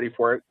 and I was ready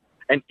for it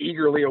and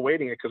eagerly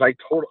awaiting it because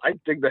I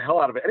dig the hell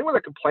out of it. Anyone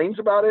that complains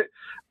about it,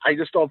 I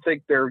just don't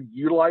think they're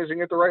utilizing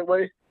it the right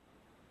way.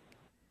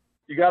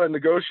 You got to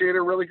negotiate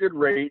a really good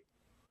rate.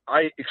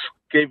 I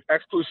gave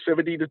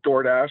exclusivity to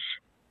DoorDash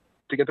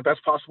to get the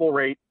best possible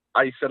rate.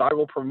 I said, I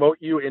will promote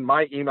you in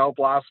my email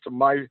blast to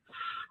my,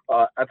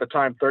 at the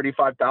time,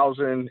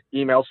 35,000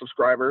 email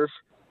subscribers.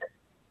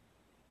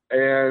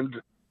 And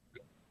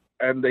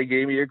they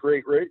gave me a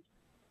great rate.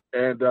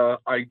 And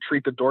I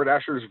treat the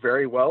DoorDashers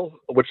very well,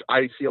 which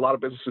I see a lot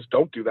of businesses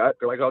don't do that.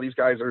 They're like, oh, these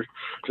guys are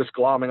just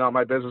glomming on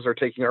my business or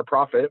taking our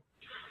profit.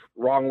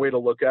 Wrong way to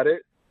look at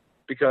it,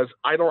 because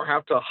I don't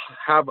have to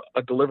have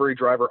a delivery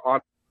driver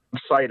on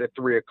site at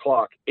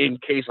 3:00 in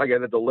case I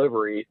get a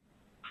delivery,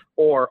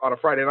 or on a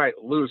Friday night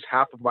lose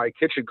half of my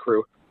kitchen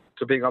crew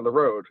to being on the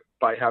road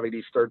by having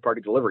these third-party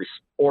deliveries,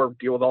 or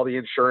deal with all the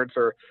insurance,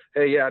 or,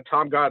 hey, yeah,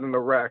 Tom got in a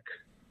wreck,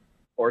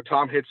 or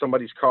Tom hit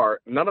somebody's car.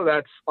 None of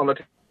that's on the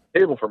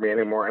table for me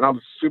anymore, and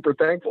I'm super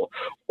thankful.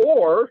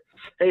 Or,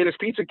 hey, this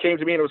pizza came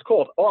to me and it was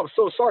cold. Oh, I'm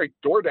so sorry.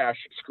 DoorDash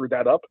screwed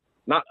that up,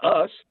 not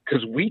us,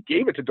 because we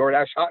gave it to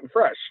DoorDash hot and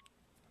fresh.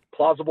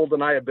 Plausible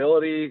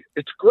deniability.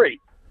 It's great.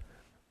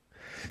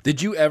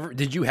 Did you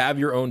have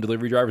your own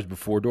delivery drivers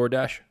before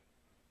DoorDash?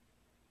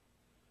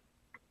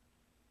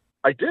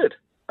 I did.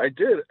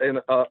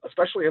 And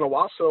especially in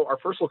Owasso, our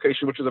first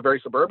location, which is a very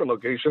suburban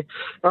location,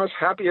 I was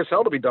happy as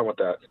hell to be done with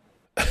that.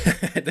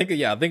 I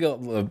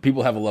think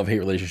people have a love-hate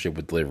relationship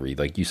with delivery.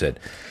 Like you said,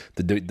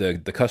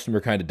 the customer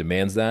kind of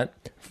demands that,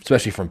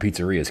 especially from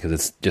pizzerias, because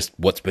it's just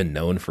what's been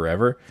known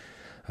forever.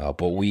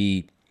 But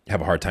we have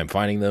a hard time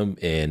finding them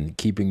and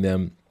keeping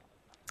them,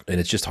 and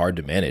it's just hard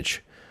to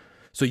manage.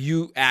 So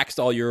you axed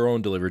all your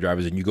own delivery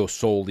drivers, and you go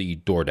solely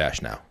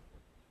DoorDash now.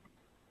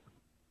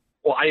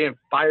 Well, I didn't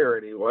fire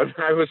anyone.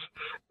 It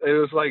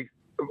was like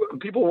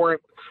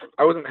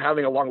I wasn't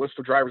having a long list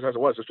of drivers as it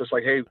was. It's just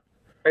like, hey.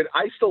 And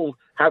I still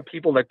have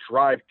people that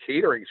drive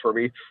caterings for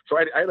me. So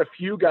I had a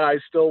few guys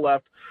still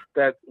left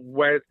that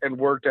went and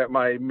worked at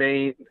my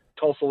main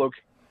Tulsa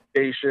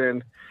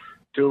location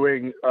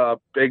doing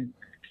big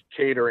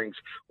caterings.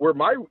 Where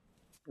my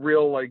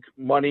real like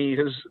money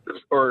has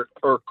or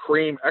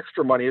cream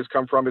extra money has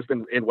come from has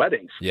been in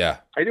weddings. Yeah,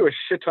 I do a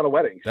shit ton of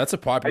weddings. that's a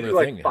popular I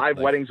do thing. like 5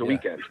 weddings a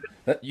weekend.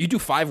 You do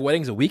 5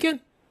 weddings a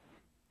weekend?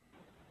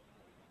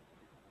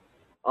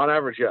 On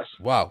average, yes.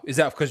 Wow, is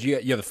that because you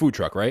have a food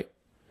truck, right?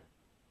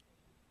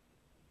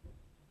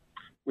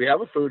 We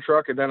have a food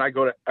truck, and then I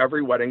go to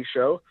every wedding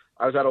show.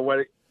 I was at a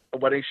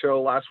wedding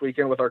show last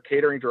weekend with our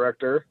catering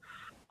director.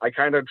 I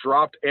kind of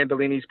dropped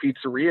Andolini's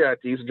Pizzeria at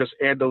these just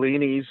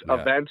Andolini's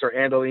events or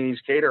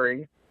Andolini's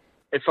catering.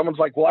 If someone's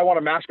like, well, I want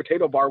a mashed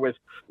potato bar with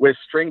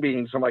string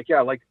beans. I'm like,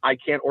 yeah, like I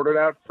can't order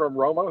that from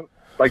Roma.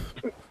 Like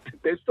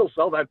they still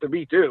sell that to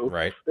me too.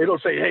 Right. They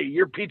don't say, hey,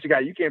 you're a pizza guy,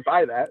 you can't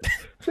buy that.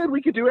 Said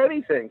we could do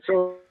anything.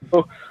 So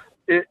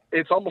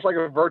it's almost like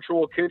a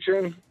virtual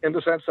kitchen in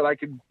the sense that I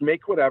could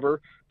make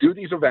whatever, do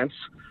these events.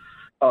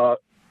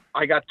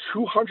 I got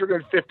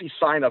 250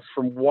 signups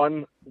from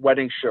one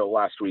wedding show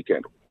last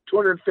weekend.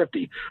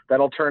 250.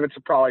 That'll turn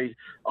into probably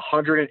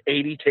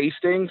 180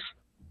 tastings.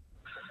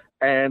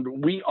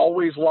 And we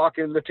always lock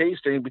in the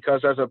tasting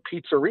because as a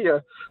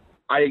pizzeria,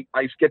 I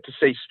get to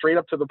say straight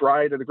up to the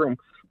bride and the groom,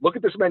 look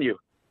at this menu.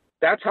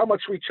 That's how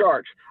much we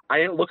charge.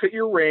 I ain't look at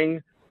your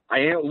ring. I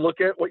ain't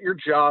look at what your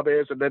job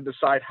is and then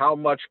decide how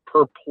much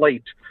per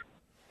plate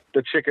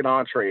the chicken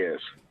entree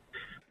is.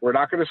 We're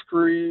not going to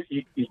screw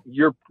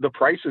you. The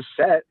price is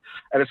set,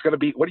 and it's going to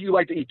be, what do you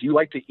like to eat? Do you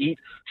like to eat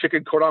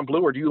chicken cordon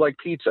bleu, or do you like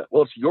pizza?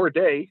 Well, it's your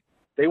day.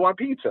 They want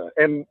pizza.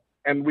 And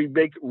we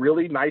make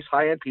really nice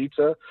high-end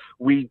pizza.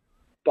 We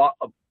bought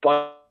a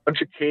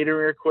bunch of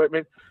catering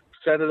equipment,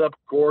 set it up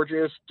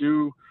gorgeous,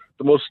 do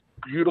the most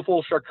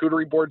beautiful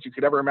charcuterie boards you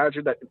could ever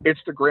imagine, that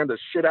Instagram the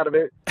shit out of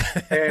it.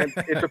 And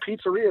it's a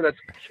pizzeria that's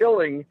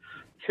killing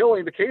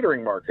the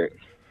catering market.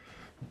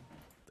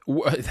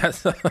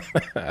 That's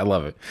I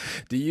love it.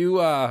 Do you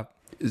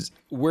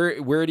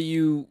where do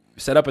you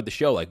set up at the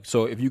show? Like,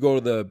 so if you go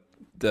to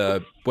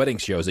the wedding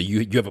shows,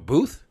 you have a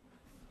booth?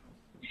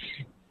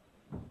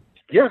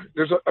 Yeah,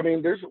 there's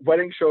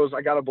wedding shows,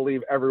 I gotta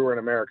believe, everywhere in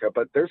America,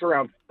 but there's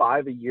around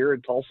 5 a year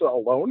in Tulsa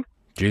alone.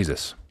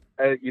 Jesus.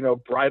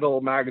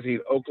 Bridal magazine,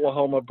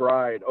 Oklahoma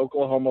Bride,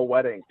 Oklahoma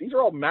Wedding. These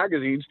are all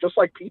magazines, just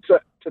like Pizza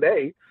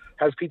Today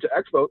has Pizza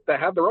Expo, that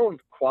have their own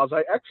quasi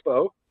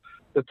expo.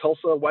 The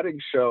Tulsa Wedding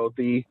Show,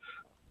 the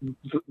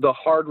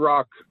Hard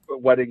Rock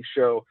Wedding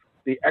Show,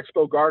 the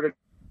Expo Garden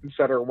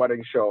Center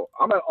Wedding Show.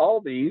 I'm at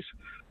all these.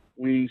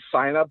 We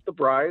sign up the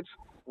brides.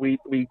 We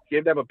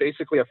give them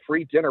basically a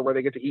free dinner where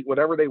they get to eat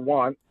whatever they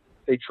want.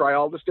 They try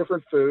all this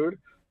different food.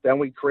 Then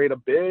we create a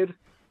bid.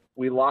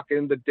 We lock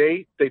in the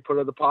date. They put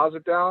a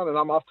deposit down, and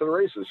I'm off to the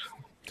races.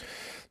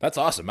 That's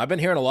awesome. I've been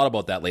hearing a lot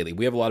about that lately.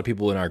 We have a lot of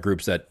people in our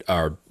groups that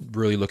are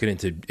really looking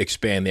into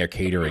expand their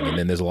catering, and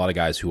then there's a lot of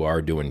guys who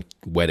are doing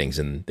weddings,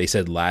 and they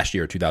said last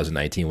year,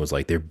 2019, was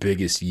like their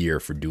biggest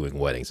year for doing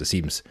weddings.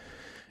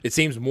 It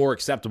seems more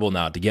acceptable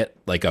now to get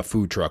like a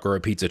food truck or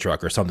a pizza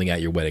truck or something at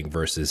your wedding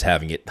versus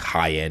having it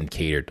high-end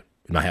catered,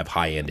 and I have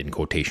high-end in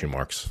quotation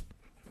marks.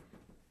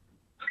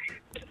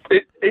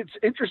 It's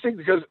interesting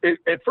because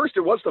at first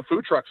it was the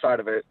food truck side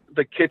of it,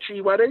 the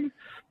kitschy wedding,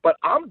 but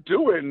I'm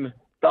doing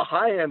the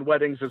high-end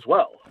weddings as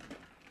well.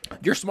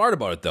 You're smart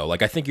about it, though.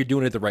 Like, I think you're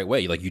doing it the right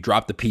way. Like, you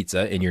drop the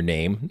pizza in your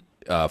name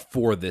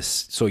for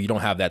this, so you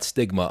don't have that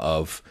stigma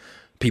of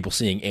people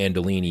seeing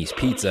Andolini's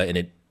Pizza and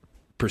it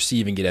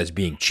perceiving it as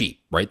being cheap,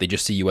 right? They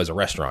just see you as a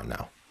restaurant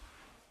now.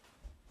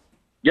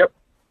 Yep.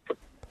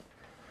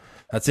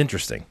 That's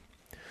interesting.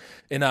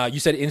 And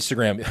you said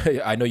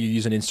Instagram. I know you're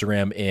using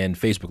Instagram and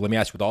Facebook. Let me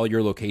ask, with all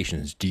your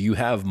locations, do you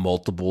have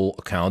multiple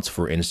accounts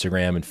for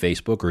Instagram and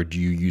Facebook, or do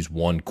you use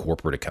one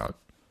corporate account?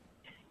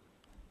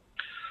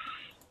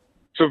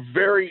 It's a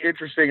very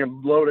interesting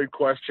and loaded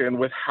question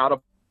with how to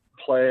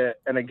play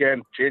it. And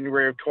again,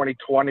 January of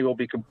 2020 will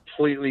be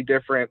completely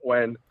different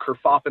when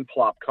Kerfuffle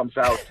Plop comes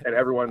out and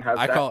everyone has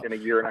in a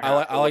year and a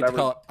half. I like to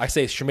call it, I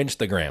say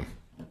Schminstagram.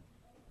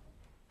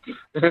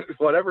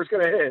 Whatever's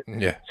going to hit,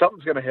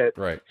 something's going to hit.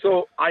 Right.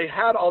 So I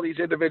had all these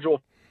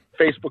individual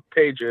Facebook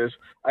pages.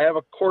 I have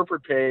a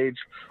corporate page.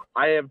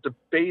 I have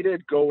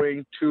debated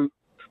going to,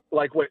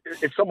 like, what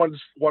if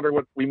someone's wondering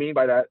what we mean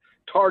by that,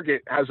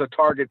 Target has a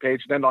Target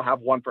page, then they'll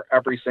have one for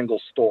every single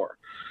store.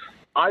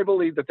 I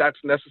believe that that's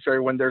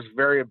necessary when there's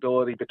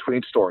variability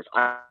between stores.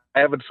 I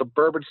have a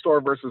suburban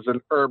store versus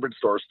an urban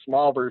store,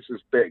 small versus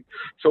big.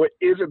 So it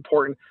is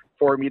important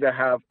for me to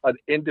have an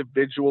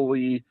individual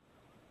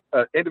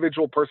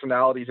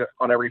personalities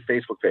on every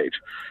Facebook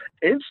page.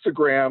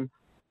 Instagram,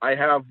 I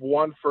have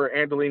one for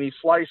Andolini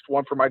Sliced,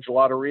 one for my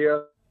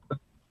gelateria,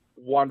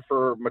 one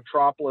for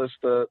Metropolis,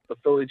 the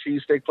Philly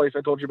cheesesteak place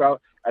I told you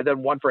about, and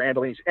then one for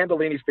Andolini's.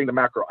 Andolini's being the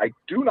macro. I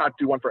do not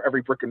do one for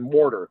every brick and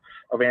mortar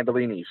of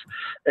Andolini's.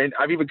 And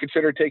I've even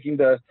considered taking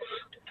the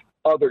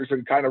others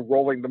and kind of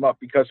rolling them up,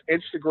 because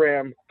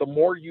Instagram, the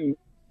more you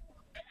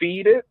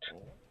feed it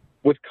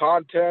with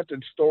content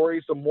and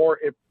stories, the more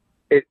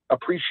it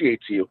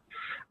appreciates you.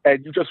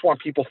 And you just want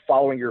people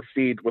following your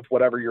feed with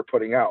whatever you're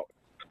putting out.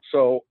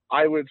 So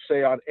I would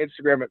say on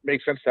Instagram, it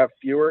makes sense to have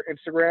fewer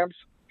Instagrams.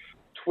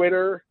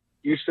 Twitter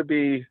used to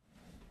be,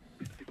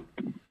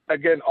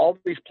 again, all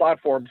these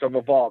platforms have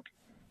evolved.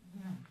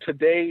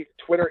 Today,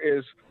 Twitter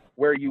is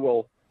where you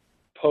will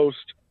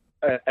post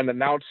an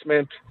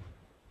announcement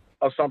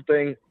of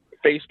something.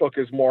 Facebook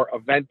is more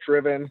event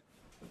driven,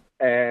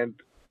 and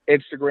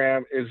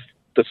Instagram is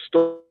the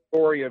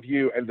story of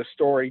you and the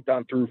story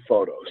done through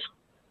photos.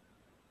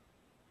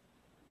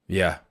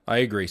 Yeah, I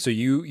agree. So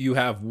you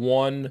have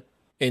one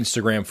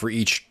Instagram for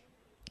each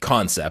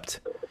concept,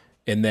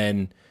 and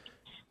then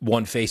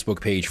one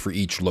Facebook page for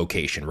each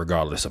location,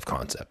 regardless of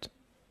concept.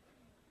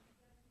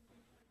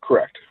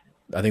 Correct.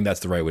 I think that's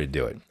the right way to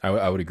do it.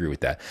 I would agree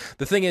with that.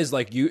 The thing is,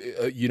 like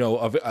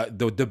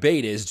the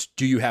debate is,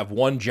 do you have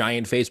one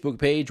giant Facebook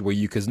page where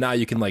because now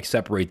you can like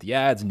separate the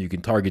ads and you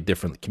can target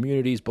different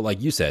communities. But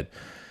like you said,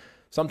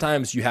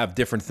 sometimes you have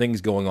different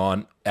things going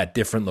on at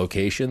different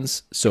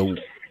locations. So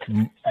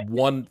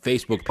one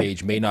Facebook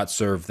page may not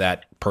serve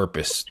that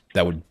purpose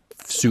that would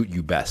suit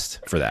you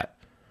best for that.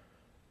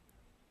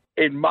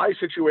 In my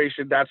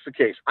situation, that's the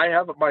case. I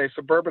have my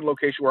suburban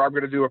location where I'm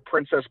going to do a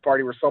princess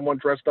party where someone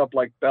dressed up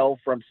like Belle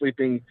from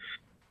Beauty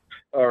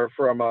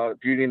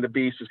and the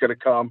Beast is going to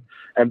come,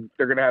 and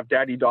they're going to have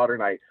daddy-daughter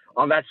night.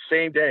 On that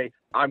same day,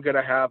 I'm going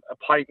to have a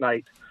pint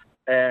night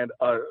and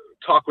a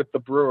talk with the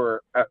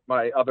brewer at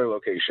my other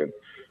location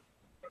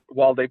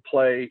while they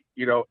play,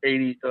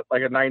 80,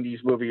 like a 90s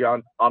movie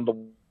on the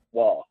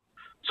wall.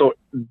 So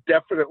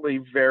definitely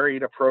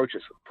varied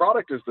approaches.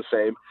 Product is the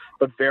same,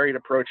 but varied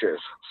approaches.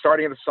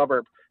 Starting in a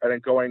suburb and then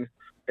going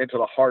into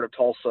the heart of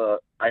Tulsa,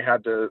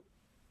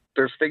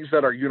 there's things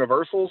that are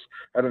universals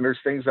and then there's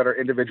things that are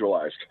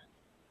individualized.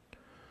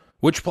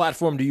 Which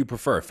platform do you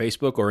prefer,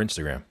 Facebook or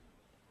Instagram?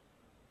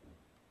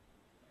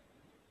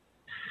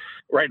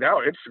 Right now,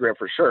 Instagram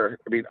for sure.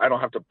 I mean, I don't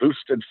have to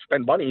boost and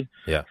spend money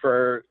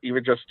for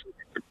even just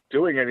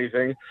doing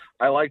anything.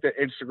 I like that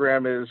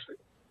Instagram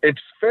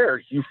it's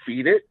fair. You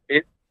feed it,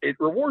 it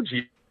rewards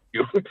you.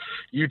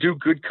 You do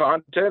good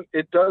content,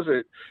 it does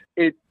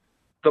it.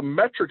 The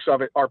metrics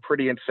of it are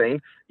pretty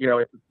insane.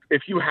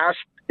 If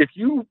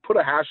you put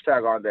a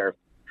hashtag on there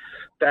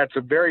that's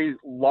a very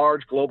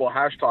large global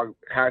hashtag,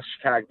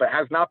 but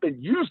has not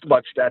been used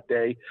much that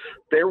day,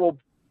 there will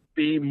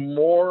be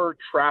more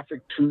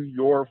traffic to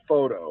your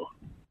photo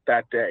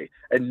that day.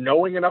 And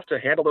knowing enough to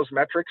handle those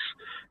metrics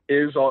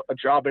is a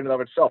job in and of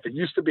itself. It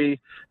used to be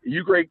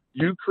you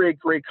create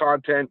great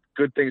content,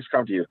 good things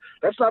come to you.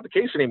 That's not the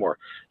case anymore.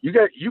 You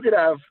could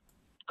have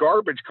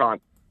garbage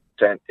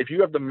content. If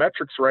you have the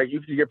metrics right,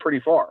 you can get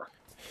pretty far.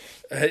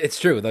 It's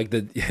true. Like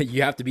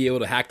you have to be able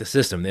to hack the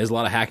system. There's a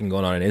lot of hacking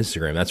going on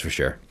Instagram, that's for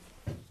sure.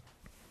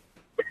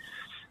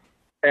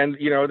 And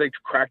they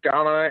crack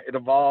down on it. It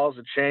evolves.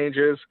 It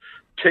changes.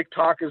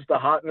 TikTok is the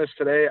hotness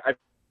today.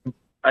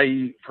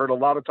 I heard a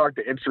lot of talk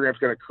that Instagram's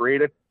going to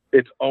create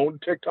its own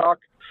TikTok,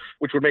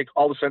 which would make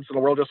all the sense in the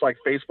world. Just like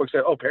Facebook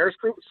said, "Oh,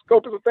 Periscope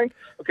is a thing.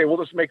 Okay, we'll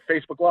just make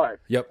Facebook Live."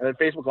 Yep. And then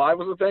Facebook Live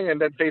was a thing,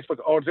 and then Facebook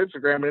owns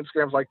Instagram, and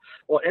Instagram's like,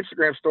 "Well,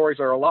 Instagram stories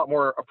are a lot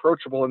more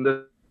approachable in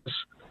this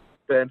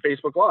than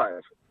Facebook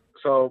Live."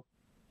 So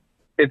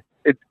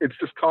it's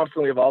just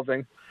constantly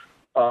evolving.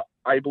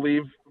 I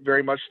believe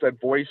very much that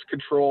voice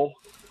control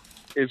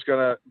is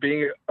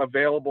being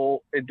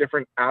available in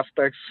different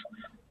aspects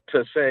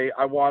to say,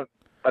 I want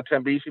a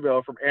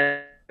Tembisimo from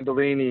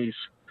Andolini's,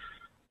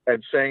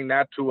 and saying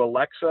that to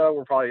Alexa.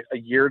 We're probably a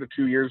year to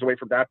 2 years away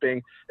from that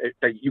being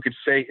that you could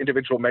say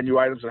individual menu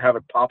items and have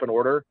it pop in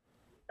order,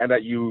 and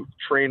that you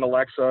train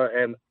Alexa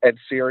and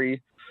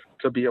Siri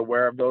to be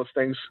aware of those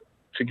things.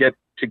 To get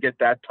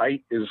that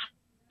tight is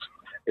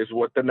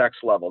what the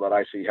next level that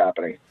I see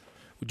happening.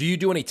 Do you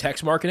do any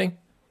text marketing?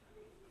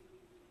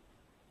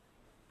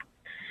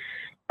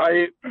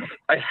 I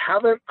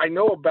haven't. I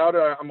know about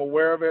it. I'm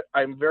aware of it.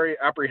 I'm very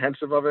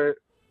apprehensive of it.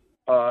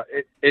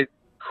 It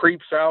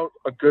creeps out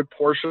a good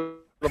portion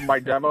of my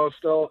demo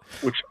still,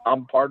 which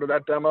I'm part of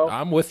that demo.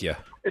 I'm with you.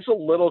 It's a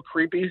little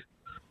creepy.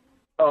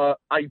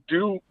 I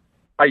do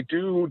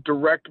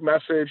direct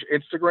message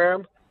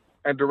Instagram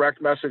and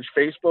direct message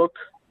Facebook,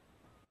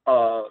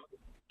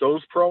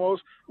 those promos,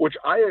 which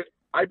I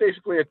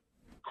basically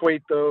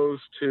equate those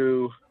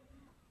to.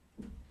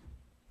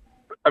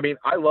 I mean,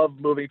 I love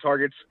Moving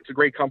Targets. It's a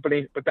great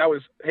company, but that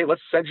was, hey,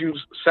 let's send you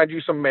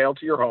some mail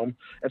to your home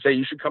and say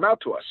you should come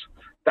out to us.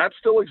 That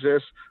still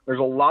exists. There's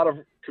a lot of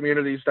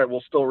communities that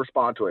will still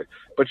respond to it,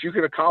 but you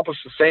can accomplish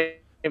the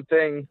same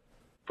thing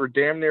for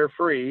damn near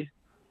free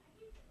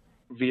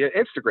via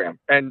Instagram.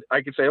 And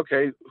I could say,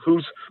 okay,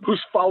 who's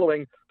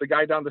following the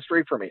guy down the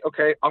street from me?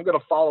 Okay, I'm going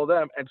to follow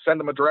them and send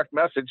them a direct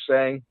message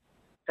saying,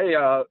 hey,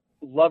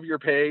 love your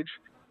page.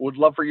 Would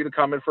love for you to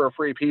come in for a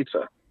free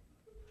pizza.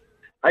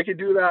 I could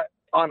do that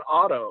on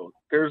auto.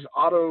 There's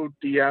auto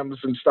DMs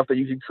and stuff that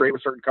you can create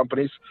with certain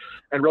companies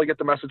and really get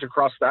the message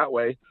across that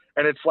way.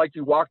 And it's like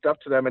you walked up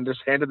to them and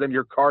just handed them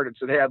your card and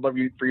said, hey, I'd love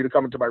for you to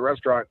come into my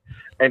restaurant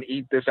and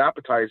eat this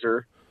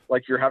appetizer,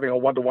 like you're having a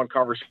one-to-one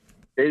conversation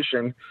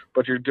location,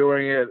 but you're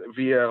doing it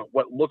via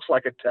what looks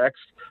like a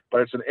text,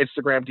 but it's an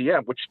Instagram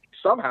DM, which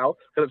somehow,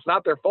 because it's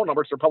not their phone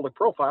number, it's their public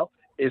profile,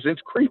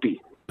 isn't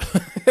creepy.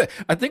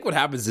 I think what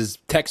happens is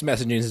text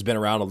messaging has been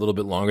around a little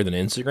bit longer than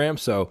Instagram.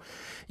 So,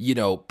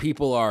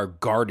 people are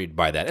guarded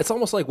by that. It's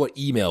almost like what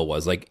email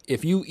was. Like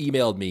if you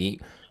emailed me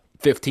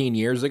 15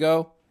 years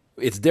ago,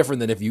 it's different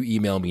than if you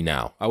email me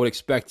now. I would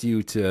expect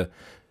you to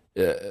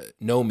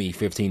know me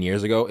 15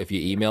 years ago if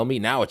you email me.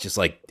 Now it's just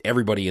like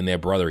everybody and their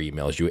brother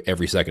emails you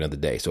every second of the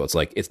day. So it's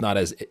like it's not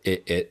as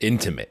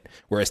intimate.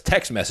 Whereas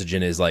text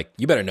messaging is like,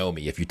 you better know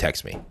me if you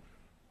text me.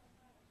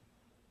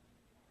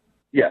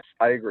 Yes,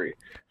 I agree.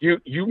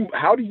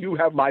 How do you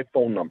have my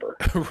phone number?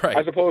 Right.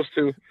 As opposed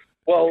to,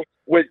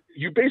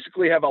 you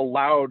basically have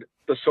allowed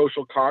the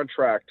social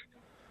contract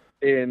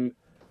in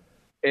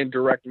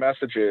direct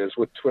messages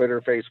with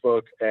Twitter,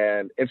 Facebook,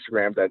 and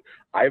Instagram that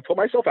I have put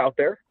myself out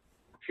there.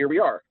 Here we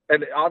are.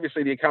 And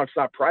obviously the account's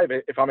not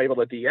private if I'm able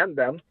to DM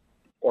them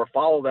or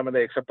follow them and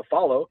they accept the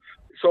follow.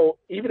 So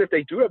even if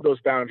they do have those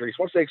boundaries,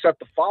 once they accept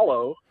the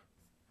follow,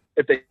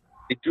 if they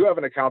do have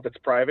an account that's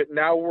private,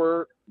 now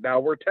we're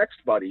text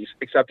buddies,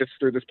 except it's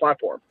through this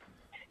platform.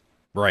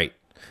 Right.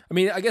 I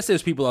mean, I guess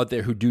there's people out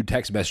there who do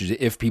text messages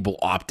if people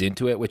opt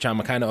into it, which I'm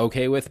kind of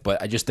okay with,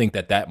 but I just think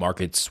that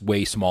market's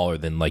way smaller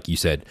than, like you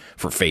said,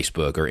 for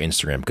Facebook or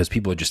Instagram, because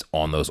people are just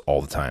on those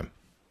all the time.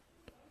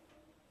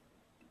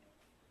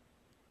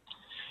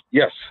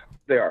 Yes,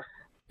 they are.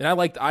 And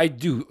I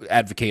do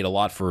advocate a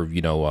lot for,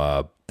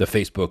 the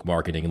Facebook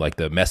marketing, like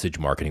the message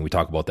marketing. We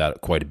talk about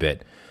that quite a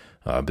bit.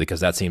 Because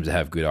that seems to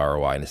have good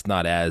ROI, and it's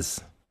not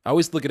as, I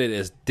always look at it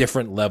as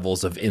different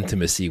levels of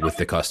intimacy with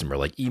the customer.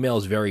 Like email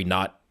is very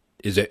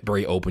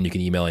open. You can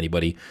email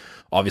anybody.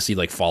 Obviously,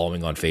 like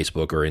following on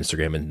Facebook or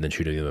Instagram and then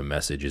shooting them a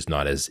message is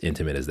not as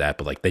intimate as that.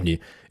 But like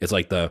it's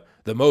like the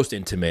most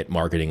intimate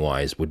marketing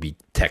wise would be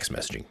text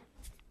messaging,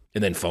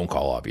 and then phone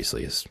call.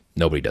 Obviously, is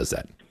nobody does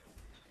that.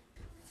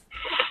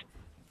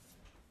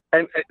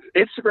 And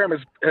Instagram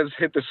has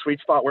hit the sweet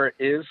spot where it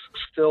is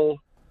still.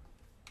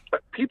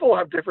 People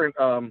have different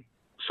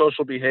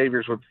social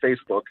behaviors with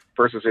Facebook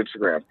versus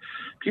Instagram.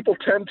 People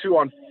tend to,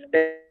 on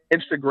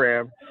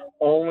Instagram,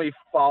 only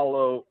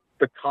follow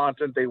the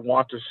content they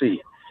want to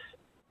see.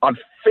 On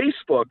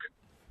Facebook,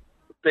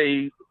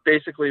 they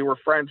basically were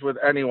friends with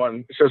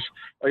anyone. It's just,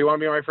 oh, you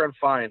want to be my friend?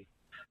 Fine.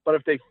 But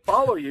if they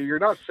follow you, you're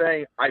not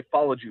saying, I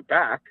followed you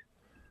back.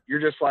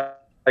 You're just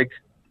like,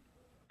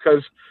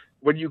 because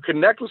when you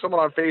connect with someone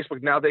on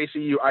Facebook, now they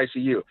see you, I see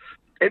you.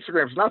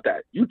 Instagram's not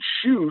that. You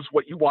choose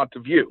what you want to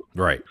view.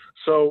 Right.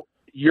 So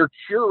you're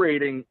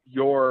curating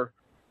your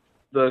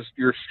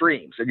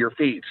streams and your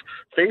feeds.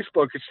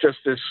 Facebook is just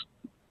this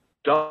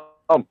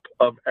dump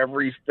of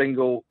every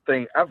single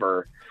thing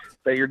ever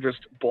that you're just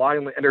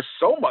blindly, and there's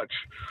so much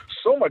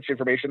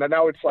information that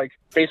now it's like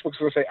Facebook's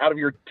going to say, out of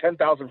your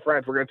 10,000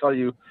 friends, we're going to tell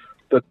you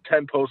the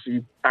 10 posts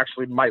you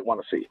actually might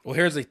want to see. Well,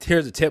 here's a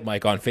tip,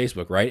 Mike, on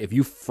Facebook, right? If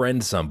you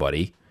friend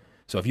somebody,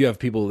 so if you have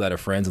people that are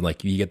friends and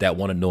like you get that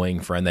one annoying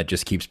friend that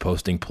just keeps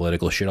posting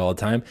political shit all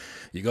the time,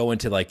 you go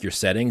into like your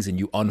settings and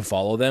you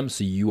unfollow them,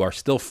 so you are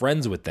still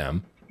friends with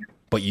them,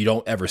 but you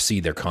don't ever see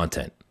their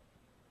content.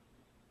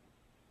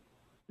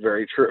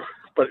 Very true.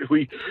 But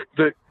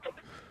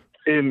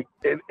in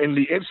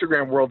the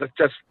Instagram world, that's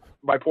just,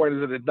 my point is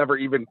that it never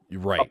even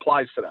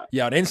applies to that.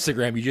 Yeah, on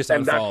Instagram, you just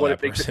unfollow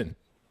that person.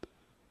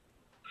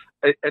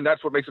 And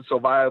that's what makes it so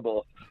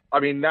viable. I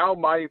mean, now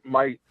my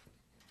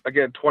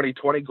again,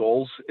 2020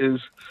 goals is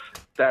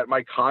that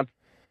my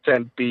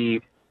content be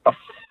a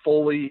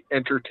fully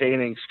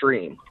entertaining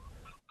stream.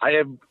 I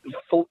am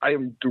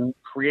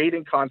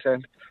creating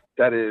content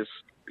that is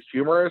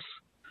humorous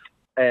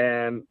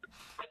and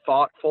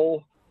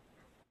thoughtful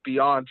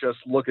beyond just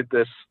look at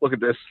this,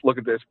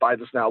 buy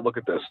this now, look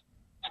at this.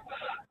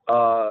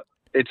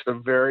 It's a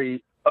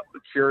very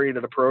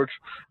curated approach.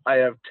 I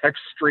have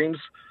text streams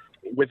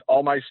with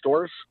all my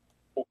stores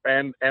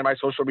and my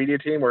social media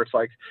team where it's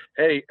like,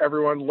 hey,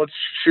 everyone, let's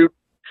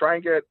try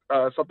and get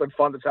something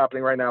fun that's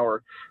happening right now,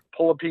 or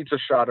pull a pizza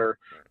shot, or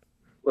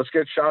let's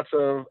get shots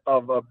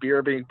of a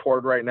beer being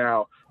poured right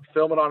now,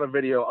 film it on a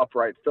video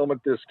upright, film it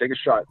this, take a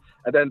shot.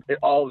 And then it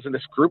all is in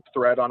this group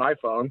thread on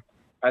iPhone.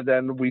 And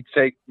then we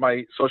take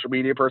my social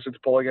media person's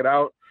pulling it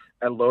out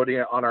and loading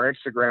it on our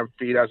Instagram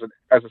feed as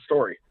a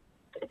story.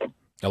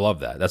 I love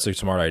that. That's a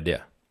smart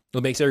idea.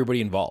 It makes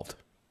everybody involved.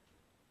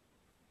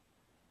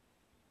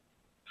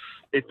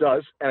 It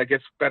does, and it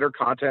gets better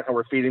content, and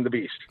we're feeding the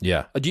beast.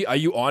 Yeah. Are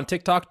you on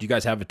TikTok? Do you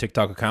guys have a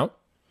TikTok account?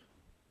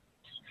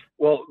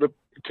 Well, the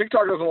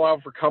TikTok doesn't allow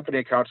for company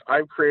accounts.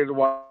 I've created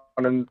one,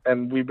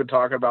 and we've been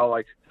talking about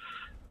like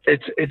I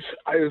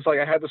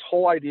had this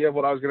whole idea of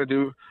what I was going to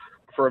do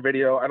for a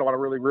video. I don't want to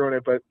really ruin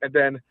it, and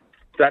then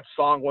that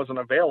song wasn't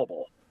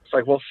available. It's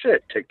like, well,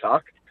 shit,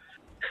 TikTok.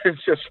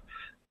 It's just,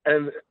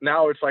 and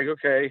now it's like,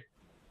 okay,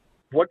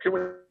 what can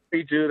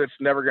we do that's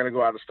never going to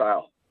go out of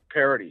style?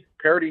 Parody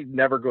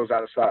never goes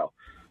out of style.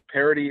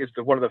 Parody is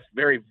one of the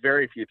very,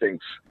 very few things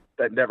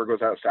that never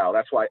goes out of style.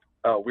 That's why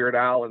Weird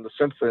Al and The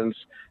Simpsons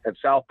and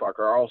South Park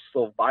are all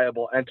still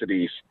viable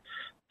entities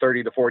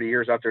 30 to 40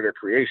 years after their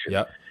creation.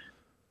 Yep.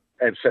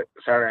 And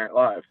Saturday Night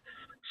Live.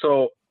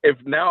 So if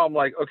now I'm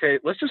like, okay,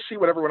 let's just see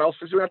what everyone else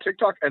is doing on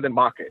TikTok and then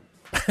mock it.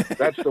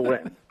 That's the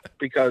win.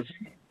 Because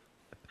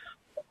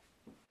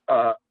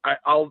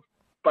I'll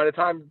by the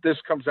time this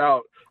comes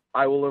out,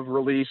 I will have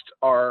released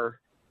our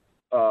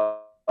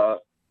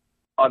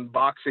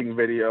unboxing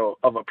video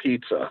of a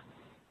pizza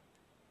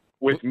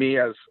with me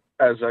as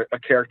a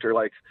character,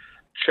 like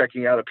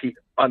checking out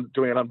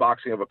doing an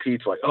unboxing of a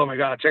pizza. Like, oh my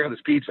God, check out this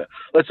pizza.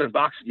 Let's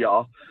unbox it,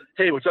 y'all.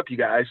 Hey, what's up, you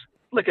guys?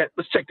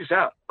 Let's check this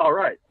out. All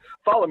right.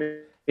 Follow me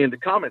in the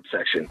comment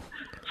section.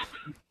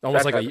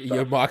 Almost like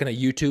you're mocking a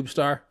YouTube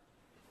star?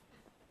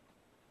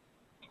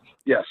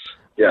 Yes.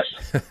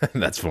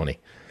 That's funny.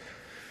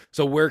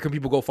 So where can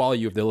people go follow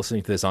you if they're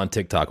listening to this on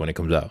TikTok when it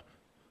comes out?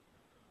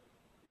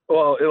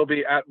 Well, it'll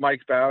be at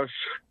Mike Bausch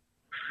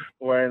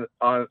when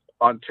on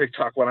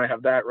TikTok when I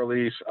have that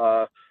release.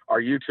 Our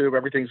YouTube,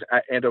 everything's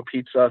at Ando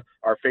Pizza.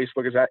 Our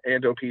Facebook is at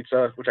Ando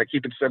Pizza, which I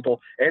keep it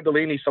simple.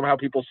 Andolini, somehow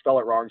people spell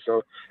it wrong,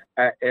 so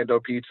at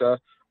Ando Pizza.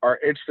 Our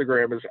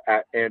Instagram is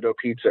at Ando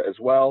Pizza as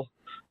well.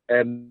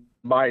 And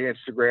my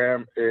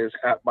Instagram is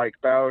at Mike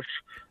Bausch.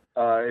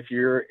 If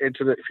you're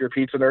a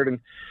pizza nerd, and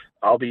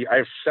I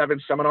have 7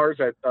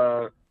 seminars at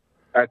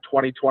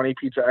 2020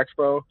 Pizza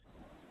Expo.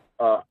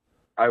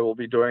 I will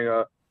be doing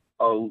a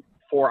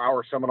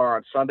 4-hour seminar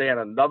on Sunday and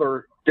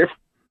another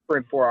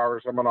different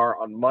 4-hour seminar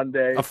on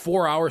Monday. A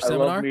 4-hour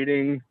seminar? I love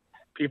meeting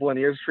people in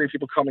the industry,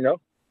 people coming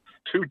up.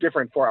 2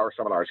 different 4-hour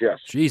seminars, yes.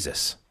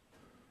 Jesus.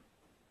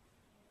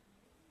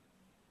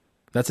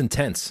 That's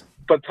intense.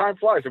 But time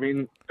flies. I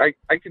mean, I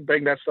can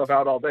bang that stuff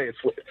out all day.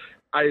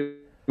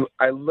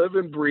 I live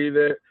and breathe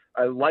it.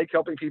 I like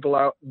helping people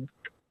out.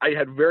 I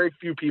had very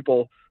few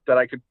people that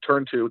I could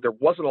turn to. There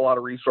wasn't a lot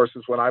of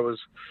resources when I was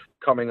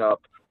coming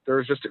up. There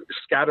was just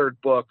scattered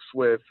books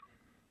with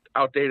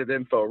outdated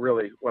info,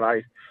 really, when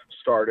I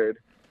started.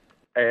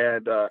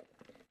 And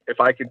if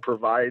I could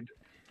provide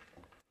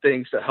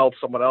things to help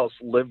someone else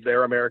live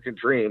their American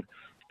dream,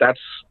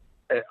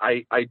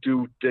 I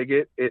do dig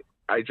it.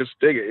 I just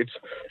dig it.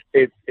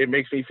 It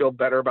makes me feel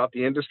better about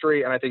the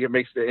industry, and I think it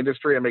makes the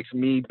industry and makes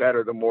me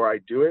better the more I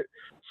do it.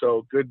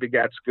 So good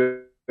begets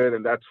good,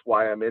 and that's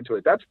why I'm into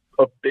it. That's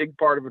a big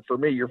part of it for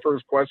me. Your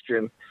first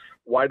question,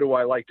 why do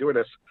I like doing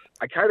this?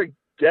 I kind of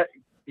get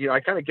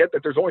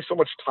that there's only so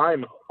much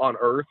time on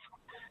Earth,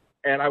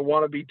 and I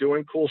want to be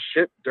doing cool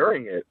shit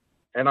during it.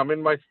 And I'm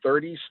in my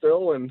 30s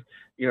still, and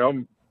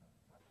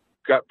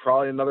got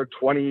probably another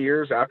 20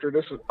 years after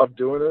this of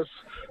doing this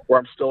where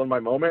I'm still in my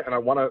moment, and I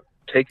want to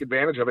take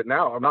advantage of it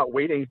now. I'm not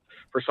waiting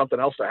for something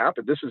else to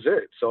happen. This is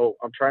it. So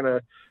I'm trying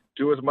to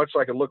do as much so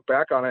I can look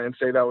back on it and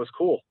say that was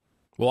cool.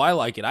 Well, I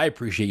like it. I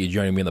appreciate you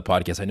joining me on the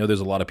podcast. I know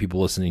there's a lot of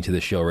people listening to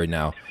this show right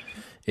now,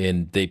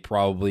 and they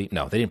definitely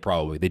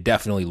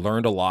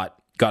learned a lot,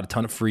 got a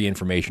ton of free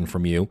information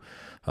from you.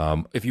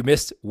 If you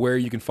missed where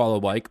you can follow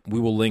Mike,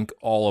 we will link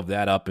all of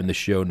that up in the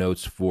show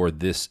notes for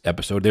this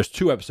episode. There's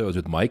 2 episodes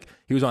with Mike.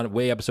 He was on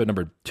episode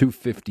number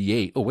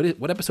 258. Oh,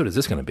 what episode is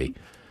this going to be?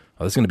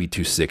 Oh, this is going to be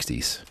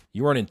 260s.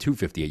 You weren't in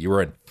 258. You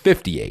were in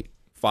 58.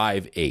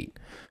 58.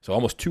 So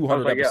almost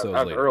 200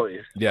 episodes later. Early.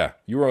 Yeah.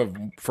 You were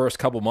first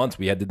couple months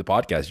we did the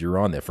podcast. You were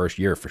on there first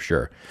year for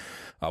sure.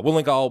 We'll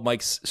link all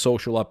Mike's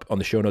social up on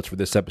the show notes for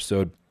this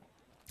episode.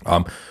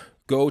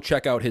 Go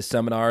check out his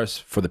seminars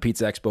for the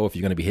Pizza Expo if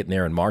you're going to be hitting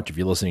there in March. If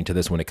you're listening to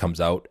this when it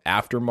comes out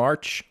after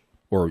March,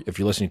 or if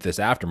you're listening to this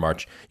after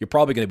March, you're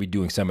probably going to be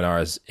doing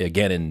seminars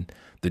again in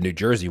the New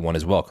Jersey one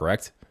as well,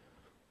 correct?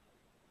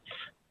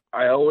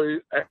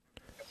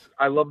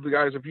 I love the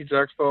guys at Pizza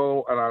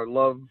Expo, and I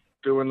love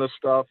doing this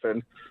stuff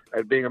and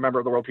being a member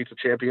of the World Pizza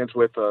Champions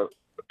with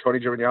Tony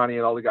Giovignani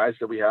and all the guys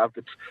that we have.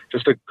 It's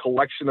just a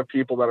collection of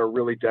people that are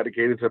really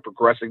dedicated to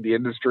progressing the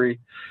industry.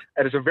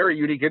 And it's a very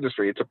unique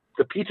industry.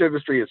 The pizza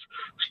industry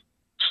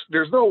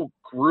there's no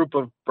group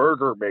of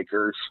burger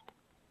makers,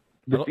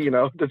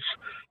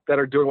 that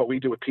are doing what we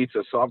do with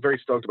pizza. So I'm very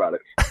stoked about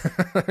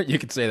it. You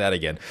can say that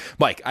again.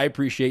 Mike, I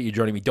appreciate you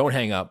joining me. Don't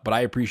hang up, but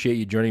I appreciate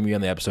you joining me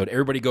on the episode.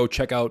 Everybody go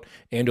check out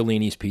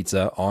Andolini's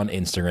Pizza on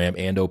Instagram,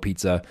 Ando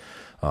Pizza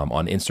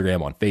on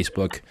Instagram, on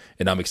Facebook.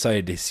 And I'm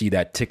excited to see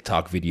that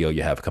TikTok video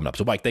you have coming up.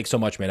 So Mike, thanks so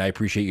much, man. I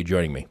appreciate you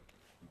joining me.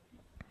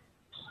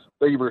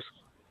 Thank you, Bruce.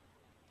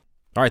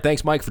 All right.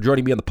 Thanks, Mike, for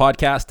joining me on the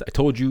podcast. I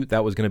told you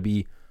that was going to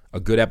be a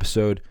good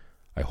episode.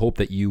 I hope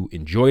that you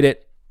enjoyed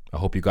it. I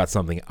hope you got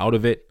something out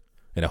of it.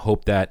 And I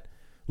hope that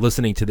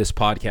listening to this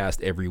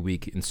podcast every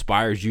week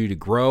inspires you to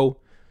grow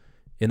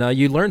and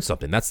you learn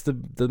something. That's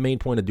the main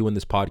point of doing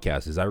this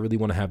podcast is I really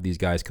want to have these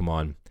guys come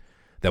on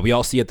that we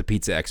all see at the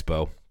Pizza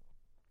Expo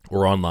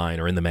or online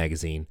or in the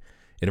magazine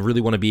and I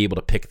really want to be able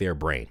to pick their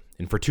brain.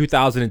 And for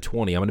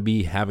 2020, I'm going to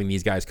be having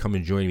these guys come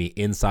and join me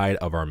inside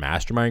of our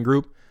mastermind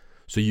group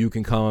so you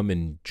can come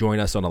and join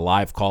us on a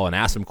live call and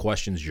ask some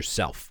questions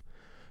yourself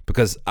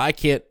because I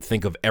can't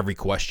think of every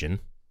question.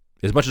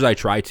 As much as I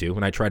try to,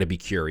 and I try to be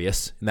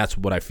curious, and that's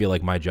what I feel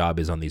like my job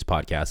is on these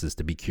podcasts, is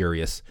to be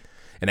curious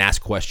and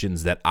ask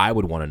questions that I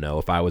would want to know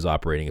if I was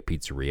operating a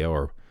pizzeria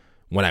or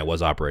when I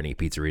was operating a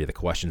pizzeria, the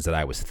questions that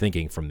I was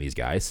thinking from these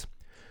guys.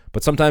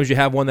 But sometimes you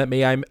have one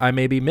that I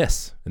maybe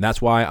miss. And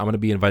that's why I'm going to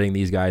be inviting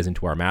these guys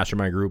into our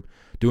mastermind group,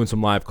 doing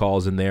some live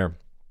calls in there.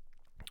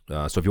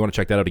 So if you want to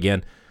check that out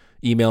again,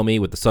 email me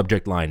with the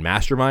subject line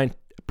mastermind,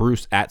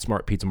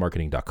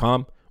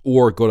 bruce@smartpizzamarketing.com,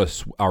 or go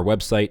to our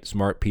website,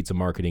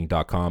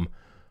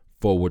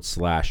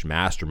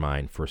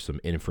 smartpizzamarketing.com/mastermind for some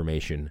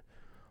information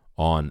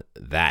on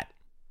that.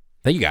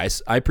 Thank you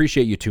guys. I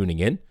appreciate you tuning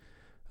in.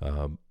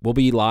 We'll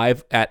be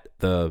live at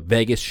the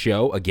Vegas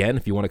show again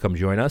if you want to come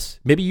join us.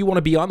 Maybe you want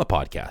to be on the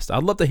podcast.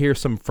 I'd love to hear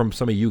from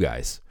some of you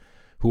guys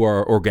who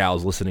are or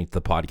gals listening to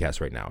the podcast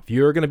right now. If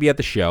you're going to be at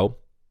the show,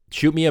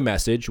 shoot me a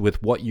message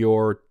with what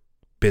your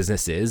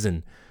business is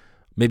and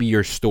maybe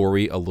your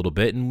story a little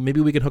bit, and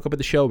maybe we can hook up at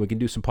the show. We can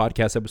do some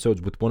podcast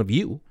episodes with one of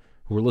you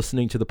who are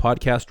listening to the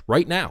podcast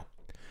right now.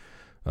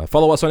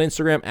 Follow us on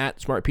Instagram at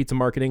Smart Pizza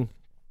Marketing.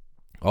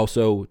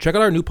 Also, check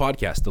out our new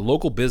podcast, the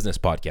Local Business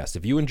Podcast.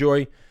 If you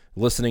enjoy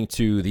listening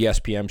to the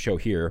SPM show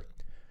here,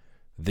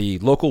 the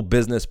Local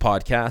Business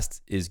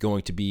Podcast is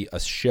going to be a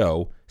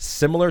show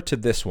similar to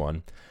this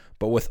one,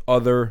 but with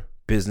other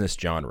business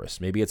genres.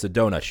 Maybe it's a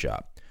donut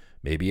shop.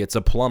 Maybe it's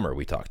a plumber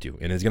we talk to.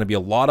 And there's going to be a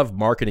lot of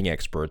marketing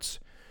experts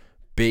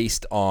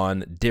based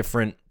on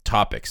different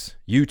topics.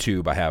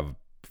 YouTube, I have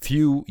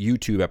few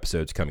YouTube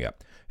episodes coming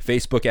up.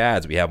 Facebook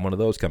ads, we have one of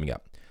those coming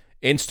up.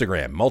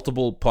 Instagram,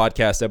 multiple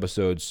podcast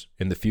episodes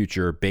in the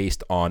future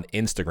based on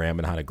Instagram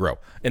and how to grow.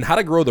 And how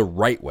to grow the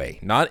right way,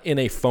 not in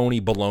a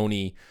phony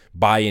baloney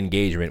buy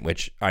engagement,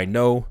 which I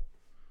know,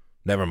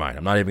 never mind,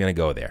 I'm not even going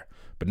to go there.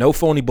 But no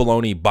phony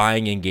baloney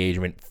buying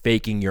engagement,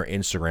 faking your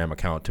Instagram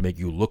account to make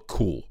you look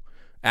cool.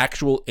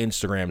 Actual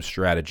Instagram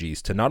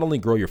strategies to not only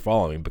grow your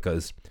following,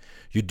 because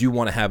you do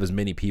want to have as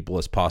many people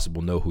as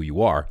possible know who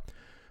you are,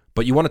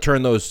 but you want to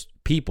turn those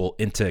people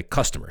into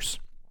customers.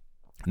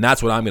 And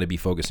that's what I'm going to be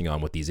focusing on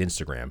with these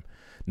Instagram.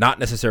 Not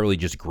necessarily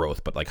just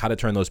growth, but like how to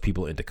turn those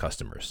people into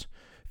customers.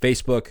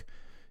 Facebook,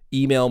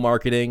 email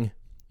marketing,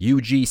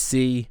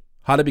 UGC,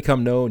 how to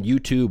become known,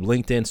 YouTube,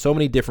 LinkedIn, so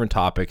many different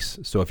topics.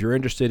 So if you're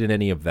interested in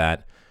any of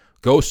that,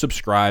 go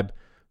subscribe,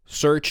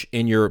 search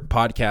in your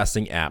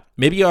podcasting app.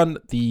 Maybe on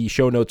the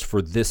show notes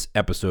for this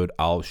episode,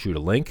 I'll shoot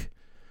a link.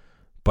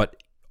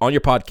 But on your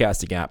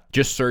podcasting app,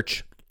 just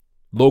search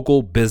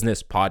Local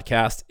Business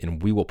Podcast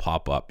and we will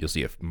pop up. You'll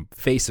see a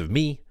face of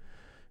me.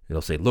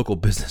 It'll say Local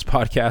Business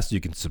Podcast.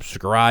 You can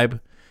subscribe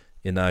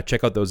and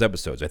check out those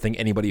episodes. I think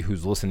anybody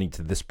who's listening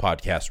to this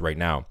podcast right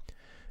now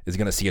is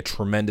going to see a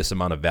tremendous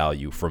amount of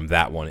value from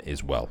that one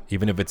as well.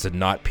 Even if it's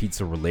not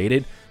pizza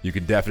related, you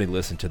can definitely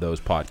listen to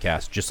those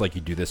podcasts just like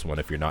you do this one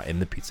if you're not in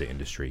the pizza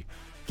industry.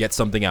 Get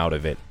something out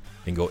of it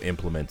and go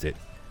implement it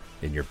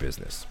in your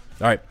business.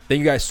 All right. Thank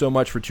you guys so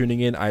much for tuning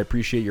in. I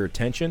appreciate your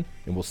attention,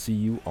 and we'll see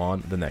you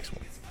on the next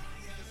one.